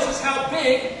 it tells us how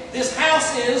big this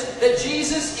house is that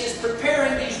Jesus is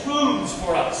preparing these rooms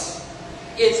for us.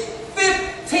 It's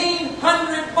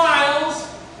 1,500 miles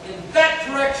in that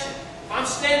direction. If I'm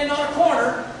standing on a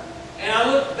corner and I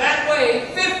look that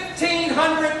way,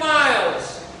 1,500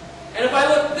 miles. And if I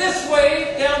look this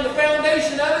way, down the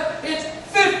foundation of it, it's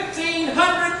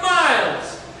 1,500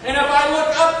 miles. And if I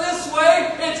look up this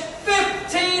way, it's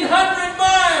 1,500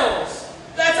 miles.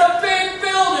 That's a big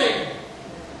building.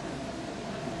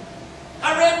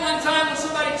 I read one time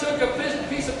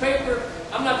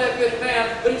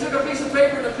but he took a piece of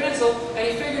paper and a pencil, and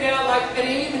he figured out, and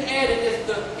he even added,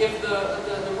 if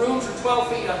the rooms are 12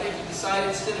 feet, I think he decided,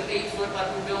 instead of 8 foot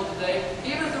like we build today,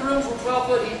 even if the rooms were 12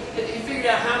 foot, he figured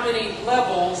out how many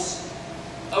levels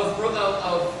of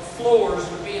floors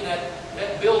would be in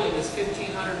that building that's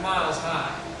 1,500 miles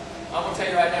high. I'm going to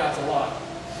tell you right now, it's a lot.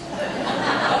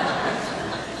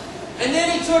 And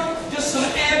then he took just some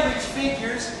average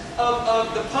figures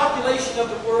of the population of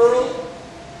the world.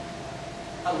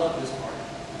 I love this part.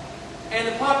 And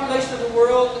the population of the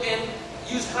world, and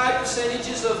used high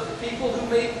percentages of people who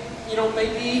may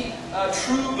be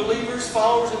true believers,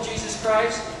 followers of Jesus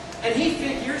Christ. And he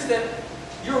figures that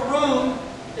your room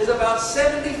is about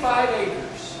 75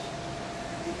 acres.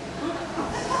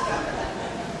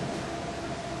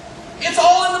 It's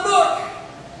all in the book.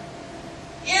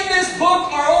 In this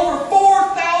book are over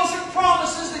 4,000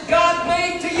 promises that God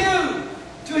made to you,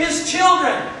 to His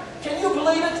children. Can you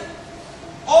believe it?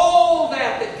 All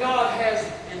that God has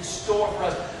in store for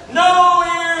us. No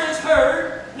ear has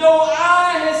heard, no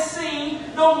eye has seen,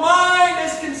 no mind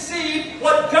has conceived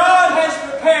what God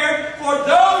has prepared for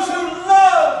those who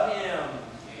love Him.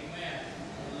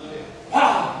 Amen.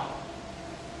 Wow.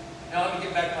 Now let me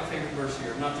get back to my favorite verse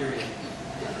here. I'm not there yet.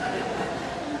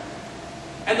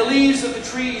 And the leaves of the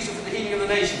trees are for the healing of the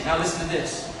nation. Now listen to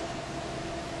this.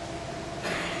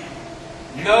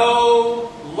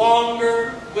 No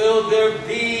longer will there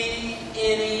be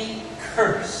any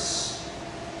curse.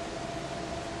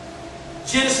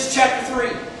 Genesis chapter 3.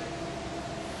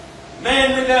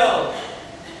 Man rebelled.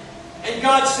 And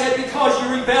God said, because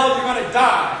you rebelled, you're going to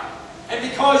die. And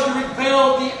because you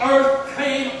rebelled, the earth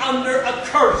came under a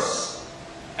curse.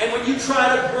 And when you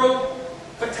try to grow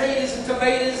potatoes and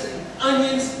tomatoes and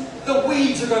onions, the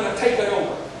weeds are going to take it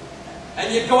over.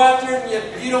 And you go out there and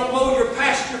if you don't mow your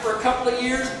pasture for a couple of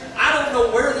years, I don't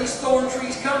know where these thorn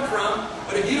trees come from,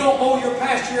 but if you don't mow your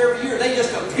pasture every year, they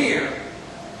just appear.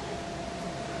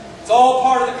 It's all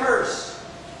part of the curse.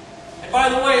 And by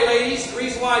the way, ladies, the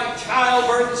reason why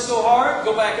childbirth is so hard,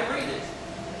 go back and read it.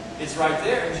 It's right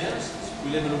there in Genesis.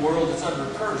 We live in a world that's under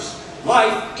a curse.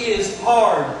 Life is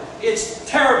hard. It's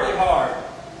terribly hard.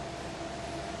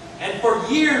 And for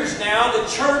years now, the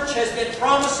church has been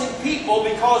promising people,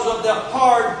 because of the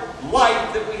hard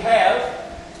life that we have,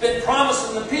 it's been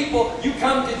promising the people, you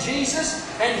come to Jesus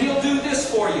and He'll do this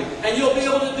for you. And you'll be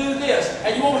able to do this.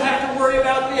 And you won't have to worry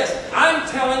about this. I'm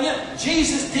telling you,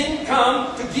 Jesus didn't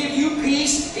come to give you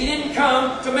peace. He didn't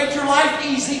come to make your life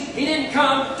easy. He didn't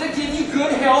come to give you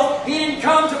good health. He didn't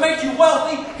come to make you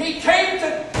wealthy. He came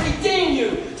to redeem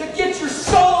you, to get your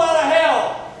soul out of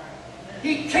hell.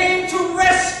 He came to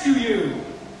rescue you.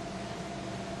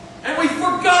 And we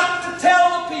forgot to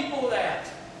tell the people that.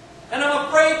 And I'm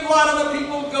afraid a lot of the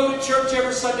people who go to church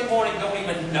every Sunday morning don't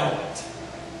even know it.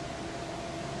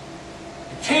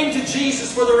 They came to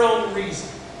Jesus for their own reason.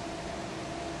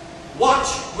 Watch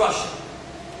Russia.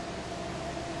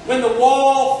 When the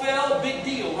wall fell, big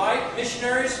deal, right?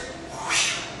 Missionaries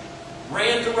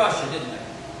ran to Russia, didn't they?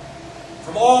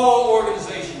 From all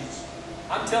organizations.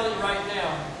 I'm telling you right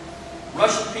now,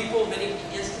 Russian people, in many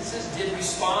instances, did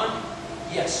respond.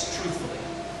 Yes, truthfully.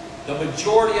 The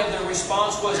majority of their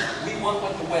response was, we want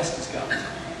what the West has got.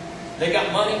 They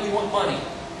got money, we want money.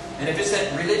 And if it's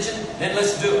that religion, then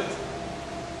let's do it.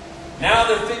 Now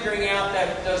they're figuring out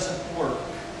that it doesn't work.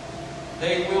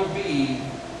 They will be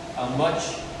a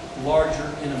much larger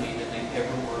enemy than they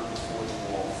ever were before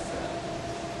the wall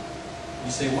fell.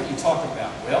 You say, what are you talking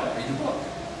about? Well, read the book.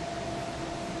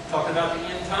 Talking about the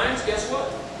end times, guess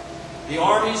what? The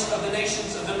armies of the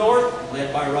nations of the north,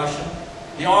 led by Russia.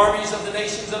 The armies of the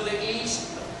nations of the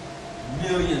east,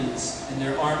 millions in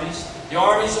their armies. The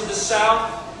armies of the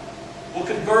south will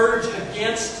converge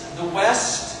against the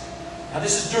west. Now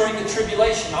this is during the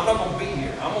tribulation. I'm not going to be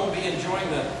here. I'm going to be enjoying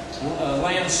the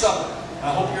Lamb's Supper.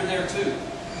 I hope you're there too.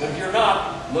 But if you're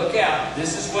not, look out.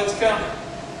 This is what's coming.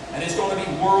 And it's going to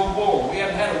be world war. We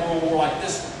haven't had a world war like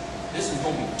this one. This is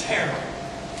going to be terrible.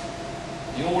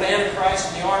 The old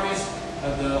Antichrist and the armies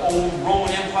of the old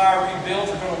Roman Empire rebuilt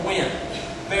are going to win.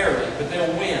 Barely, but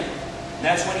they'll win. And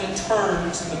that's when he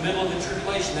turns in the middle of the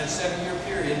tribulation, that 7-year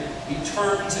period, he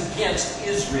turns against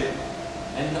Israel.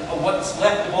 And what's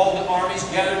left of all the armies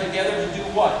gathered together to do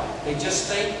what? They just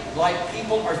think like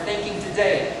people are thinking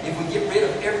today. If we get rid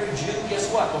of every Jew, guess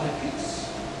what? We'll have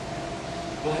peace.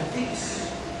 We'll have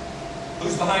peace.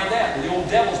 Who's behind that? Well, the old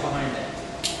devil's behind that.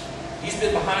 He's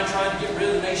been behind trying to get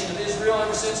rid of the nation of Israel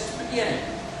ever since its beginning.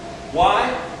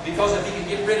 Why? Because if he can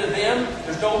get rid of them,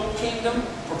 there's no kingdom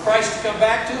for Christ to come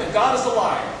back to, and God is a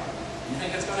liar. You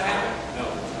think that's going to happen? No,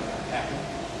 it's not going to happen.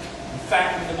 In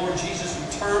fact, when the Lord Jesus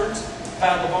returns,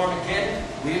 Battle of Armageddon.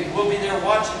 We'll be there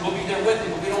watching. We'll be there with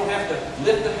him. But we don't have to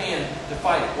lift a hand to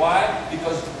fight. Why?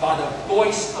 Because by the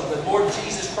voice of the Lord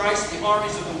Jesus Christ, the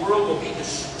armies of the world will be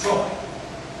destroyed.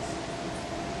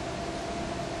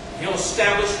 He'll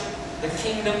establish the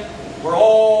kingdom where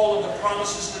all of the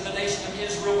promises to the nation of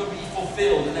Israel would be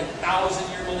fulfilled in that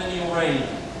 1,000-year millennial reign.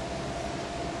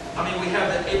 I mean, we have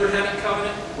the Abrahamic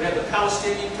covenant, we have the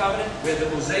Palestinian covenant, we have the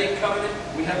Mosaic covenant,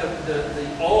 we have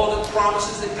all of the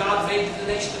promises that God made to the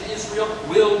nation of Israel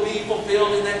will be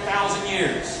fulfilled in that 1,000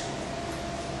 years.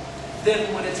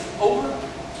 Then when it's over,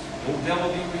 the old devil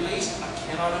will be released. I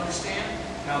cannot understand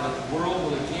how the world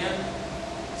will again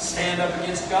stand up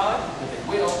against God, but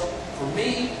they will. For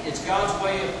me, it's God's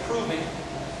way of proving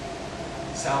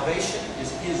salvation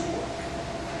is His work.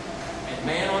 And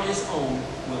man on his own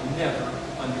will never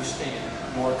understand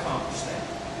nor accomplish that.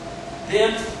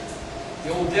 Then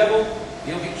the old devil,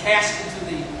 he'll be cast into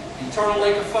the eternal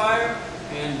lake of fire,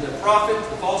 and the prophet,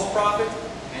 the false prophet,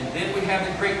 and then we have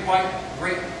the great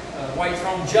white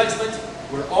throne judgment,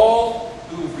 where all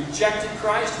who have rejected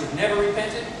Christ, who have never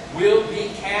repented, will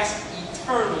be cast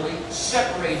eternally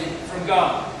separated from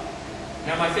God.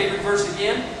 Now my favorite verse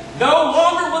again. No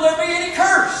longer will there be any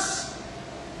curse.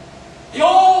 The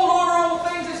old order of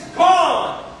things is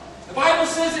gone. The Bible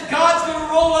says that God's going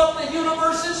to roll up the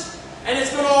universes and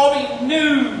it's going to all be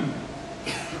new.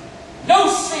 No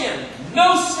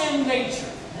sin nature,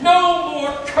 no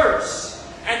more curse.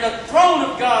 And the throne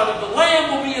of God, of the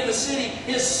Lamb, will be in the city.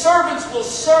 His servants will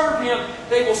serve Him.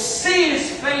 They will see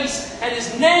His face, and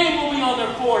His name will be on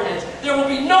their foreheads. There will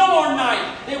be no more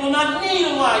night. They will not need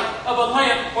a light of a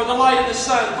lamp or the light of the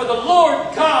sun. For the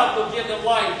Lord God will give them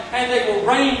light, and they will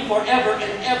reign forever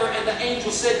and ever. And the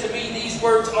angel said to me, these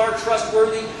words are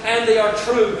trustworthy, and they are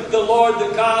true. The Lord,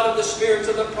 the God of the spirits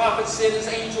of the prophets, sent His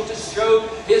angel to show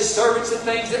His servants the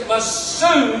things that must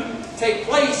soon take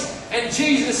place. And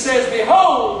Jesus says,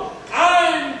 behold,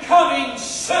 I'm coming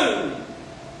soon.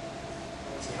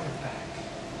 He's coming back.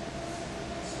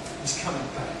 He's coming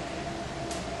back.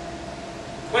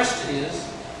 The question is,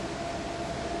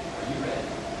 are you ready?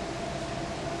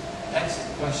 That's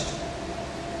the question.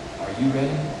 Are you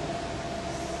ready?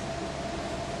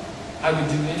 I would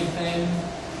do anything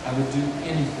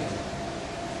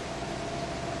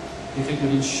if it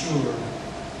would ensure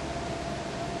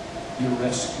your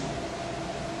rescue.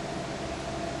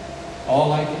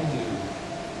 All I can do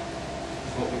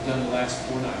is what we've done the last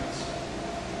 4 nights.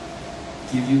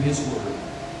 Give you His Word,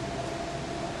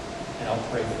 and I'll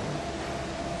pray for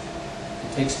you.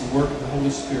 It takes the work of the Holy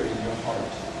Spirit in your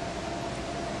heart.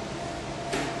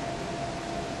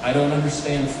 I don't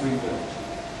understand free will,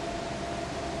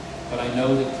 but I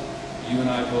know that you and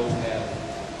I both have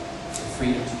the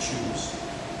freedom to choose.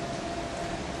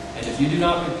 And if you do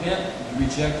not repent, you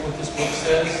reject what this book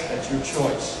says, that's your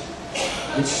choice.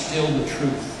 It's still the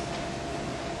truth.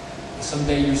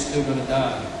 Someday you're still going to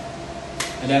die.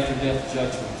 And after death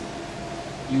judgment,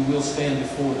 you will stand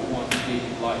before the one who gave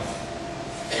you life.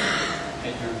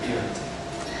 And you're guaranteed.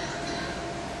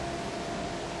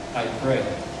 I pray,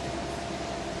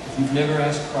 if you've never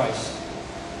asked Christ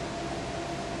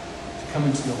to come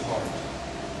into your heart,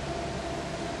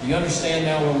 do you understand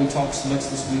now why we talk so much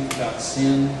this week about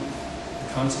sin,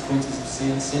 the consequences of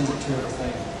sin? Sin's a terrible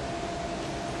thing.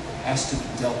 Has to be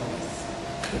dealt with.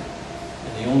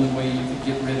 And the only way you can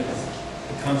get rid of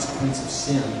the consequence of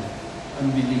sin,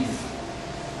 unbelief,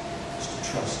 is to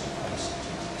trust Christ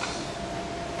Jesus.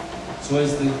 So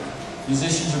as the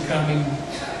musicians are coming,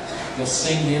 they'll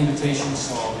sing the invitation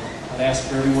song. I'd ask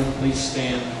for everyone to please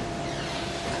stand.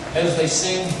 As they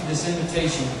sing this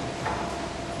invitation,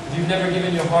 if you've never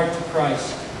given your heart to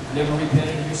Christ, you've never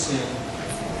repented of your sin,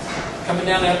 coming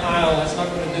down that aisle, that's not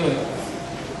going to do it.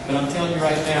 But I'm telling you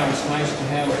right now, it's nice to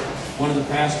have one of the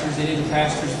pastors, any of the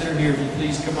pastors that are here, if you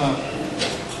please come up.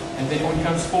 And if anyone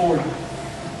comes forward,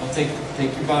 they'll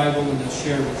take your Bible and they'll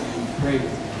share with you and pray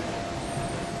with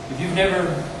you. If you've never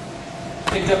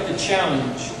picked up the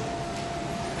challenge,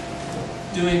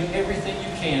 doing everything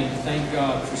you can to thank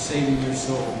God for saving your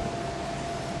soul,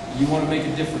 you want to make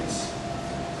a difference.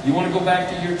 You want to go back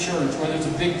to your church, whether it's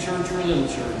a big church or a little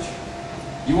church.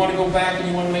 You want to go back and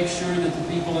you want to make sure that the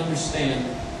people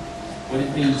understand what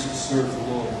it means to serve the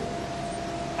Lord.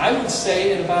 I would say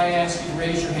that if I asked you to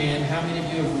raise your hand, how many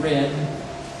of you have read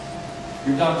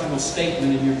your doctrinal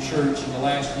statement in your church in the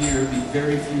last year, it'd be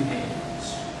very few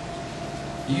hands.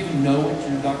 Do you even know what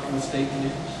your doctrinal statement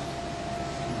is?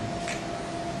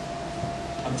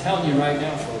 I'm telling you right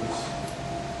now, folks,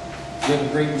 you have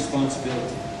a great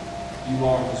responsibility. You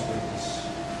are His witness.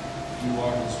 You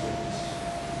are His witness.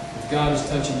 If God is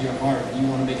touching your heart and you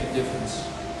want to make a difference,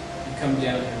 you come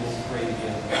down here and we'll pray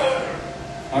together.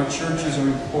 Our churches are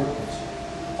important.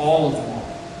 All of them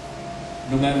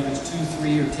are. No matter if it's 2,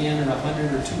 3, or 10, or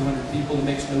 100, or 200 people, it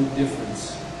makes no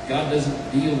difference. God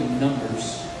doesn't deal in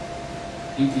numbers.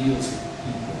 He deals with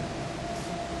people.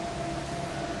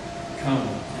 Come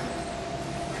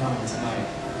tonight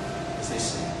as they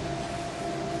sing.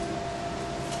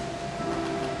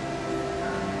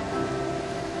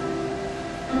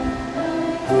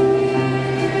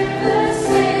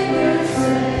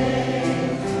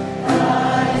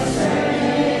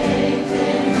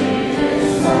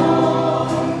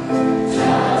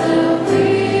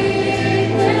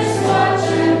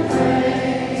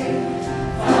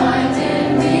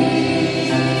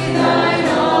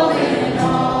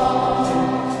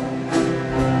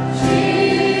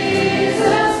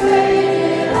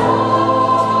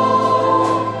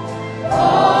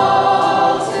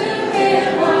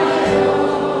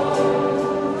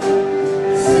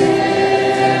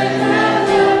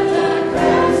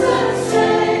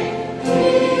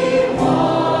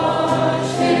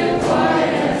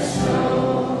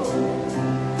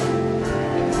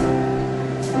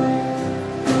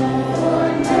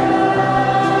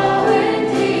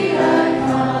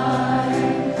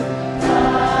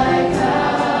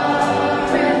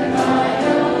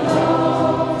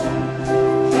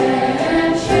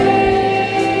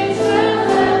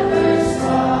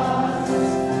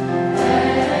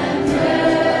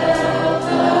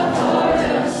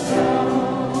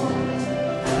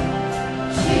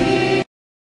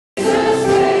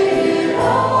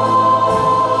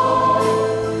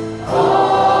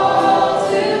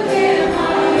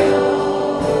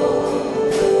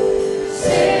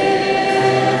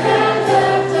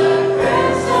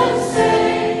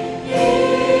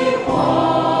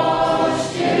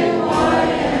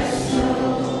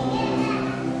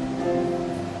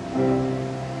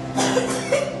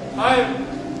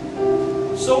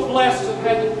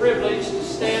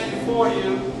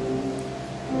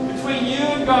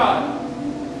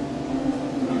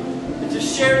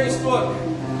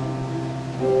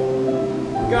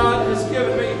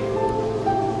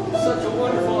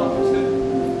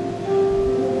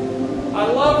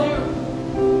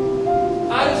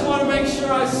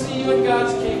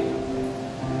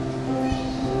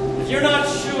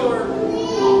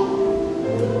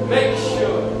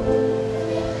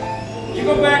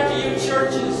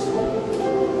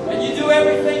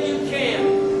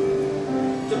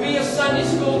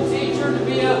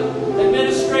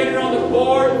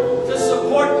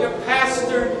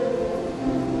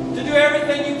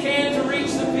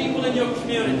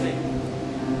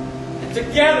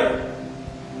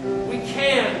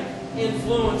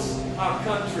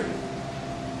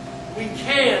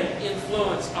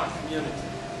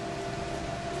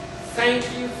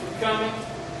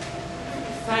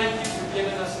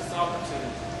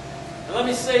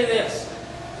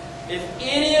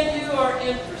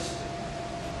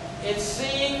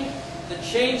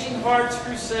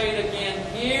 Crusade again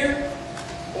here,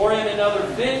 or in another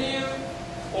venue,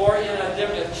 or in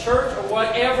a church, or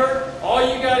whatever, all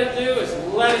you got to do is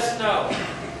let us know.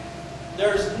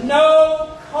 There's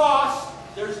no cost,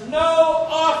 there's no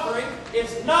offering,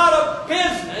 it's not a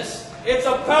business, it's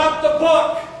about the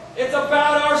book, it's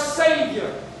about our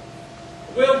Savior.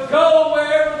 We'll go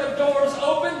wherever the door's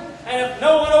open, and if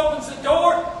no one opens the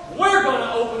door, we're going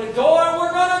to open the door and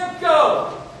we're going to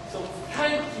go. So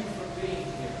thank you for being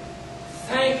here.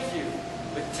 Thank you.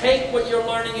 But take what you're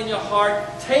learning in your heart.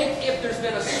 Take, if there's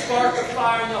been a spark of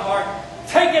fire in your heart,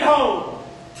 take it home.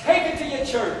 Take it to your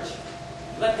church.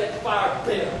 Let that fire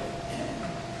build.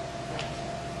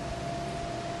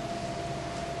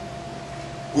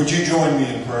 Would you join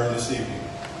me in prayer this evening?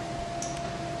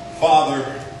 Father,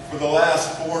 for the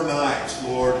last 4 nights,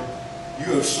 Lord,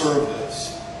 you have served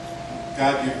us.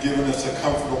 God, you've given us a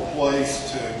comfortable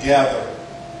place to gather.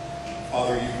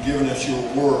 Father, you've given us your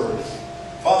word.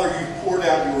 Father, you've poured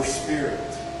out your Spirit.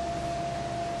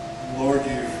 And Lord,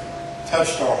 you've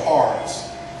touched our hearts.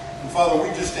 And Father, we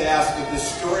just ask that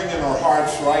this stirring in our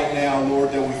hearts right now,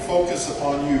 Lord, that we focus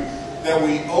upon you, that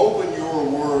we open your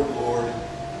word, Lord.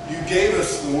 You gave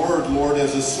us the word, Lord,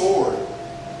 as a sword,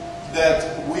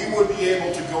 that we would be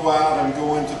able to go out and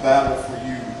go into battle for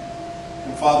you.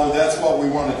 And Father, that's what we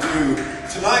want to do.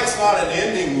 Tonight's not an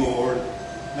ending, Lord.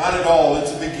 Not at all.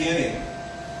 It's a beginning.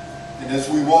 And as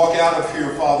we walk out of here,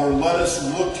 Father, let us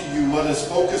look to you. Let us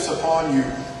focus upon you.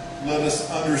 Let us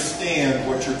understand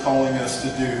what you're calling us to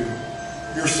do.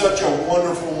 You're such a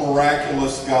wonderful,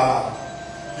 miraculous God.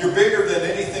 You're bigger than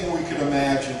anything we could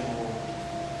imagine, Lord.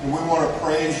 And we want to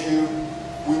praise you.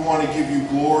 We want to give you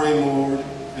glory, Lord.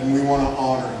 And we want to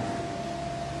honor you.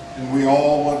 And we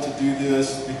all want to do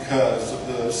this because of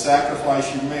the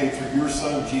sacrifice you made for your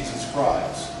Son, Jesus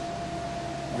Christ.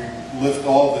 We lift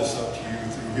all this up to you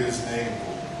through his name,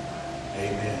 Lord.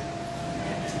 Amen.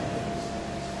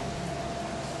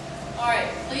 All right,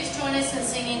 please join us in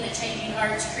singing the Changing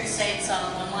Hearts Crusade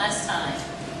song one last time.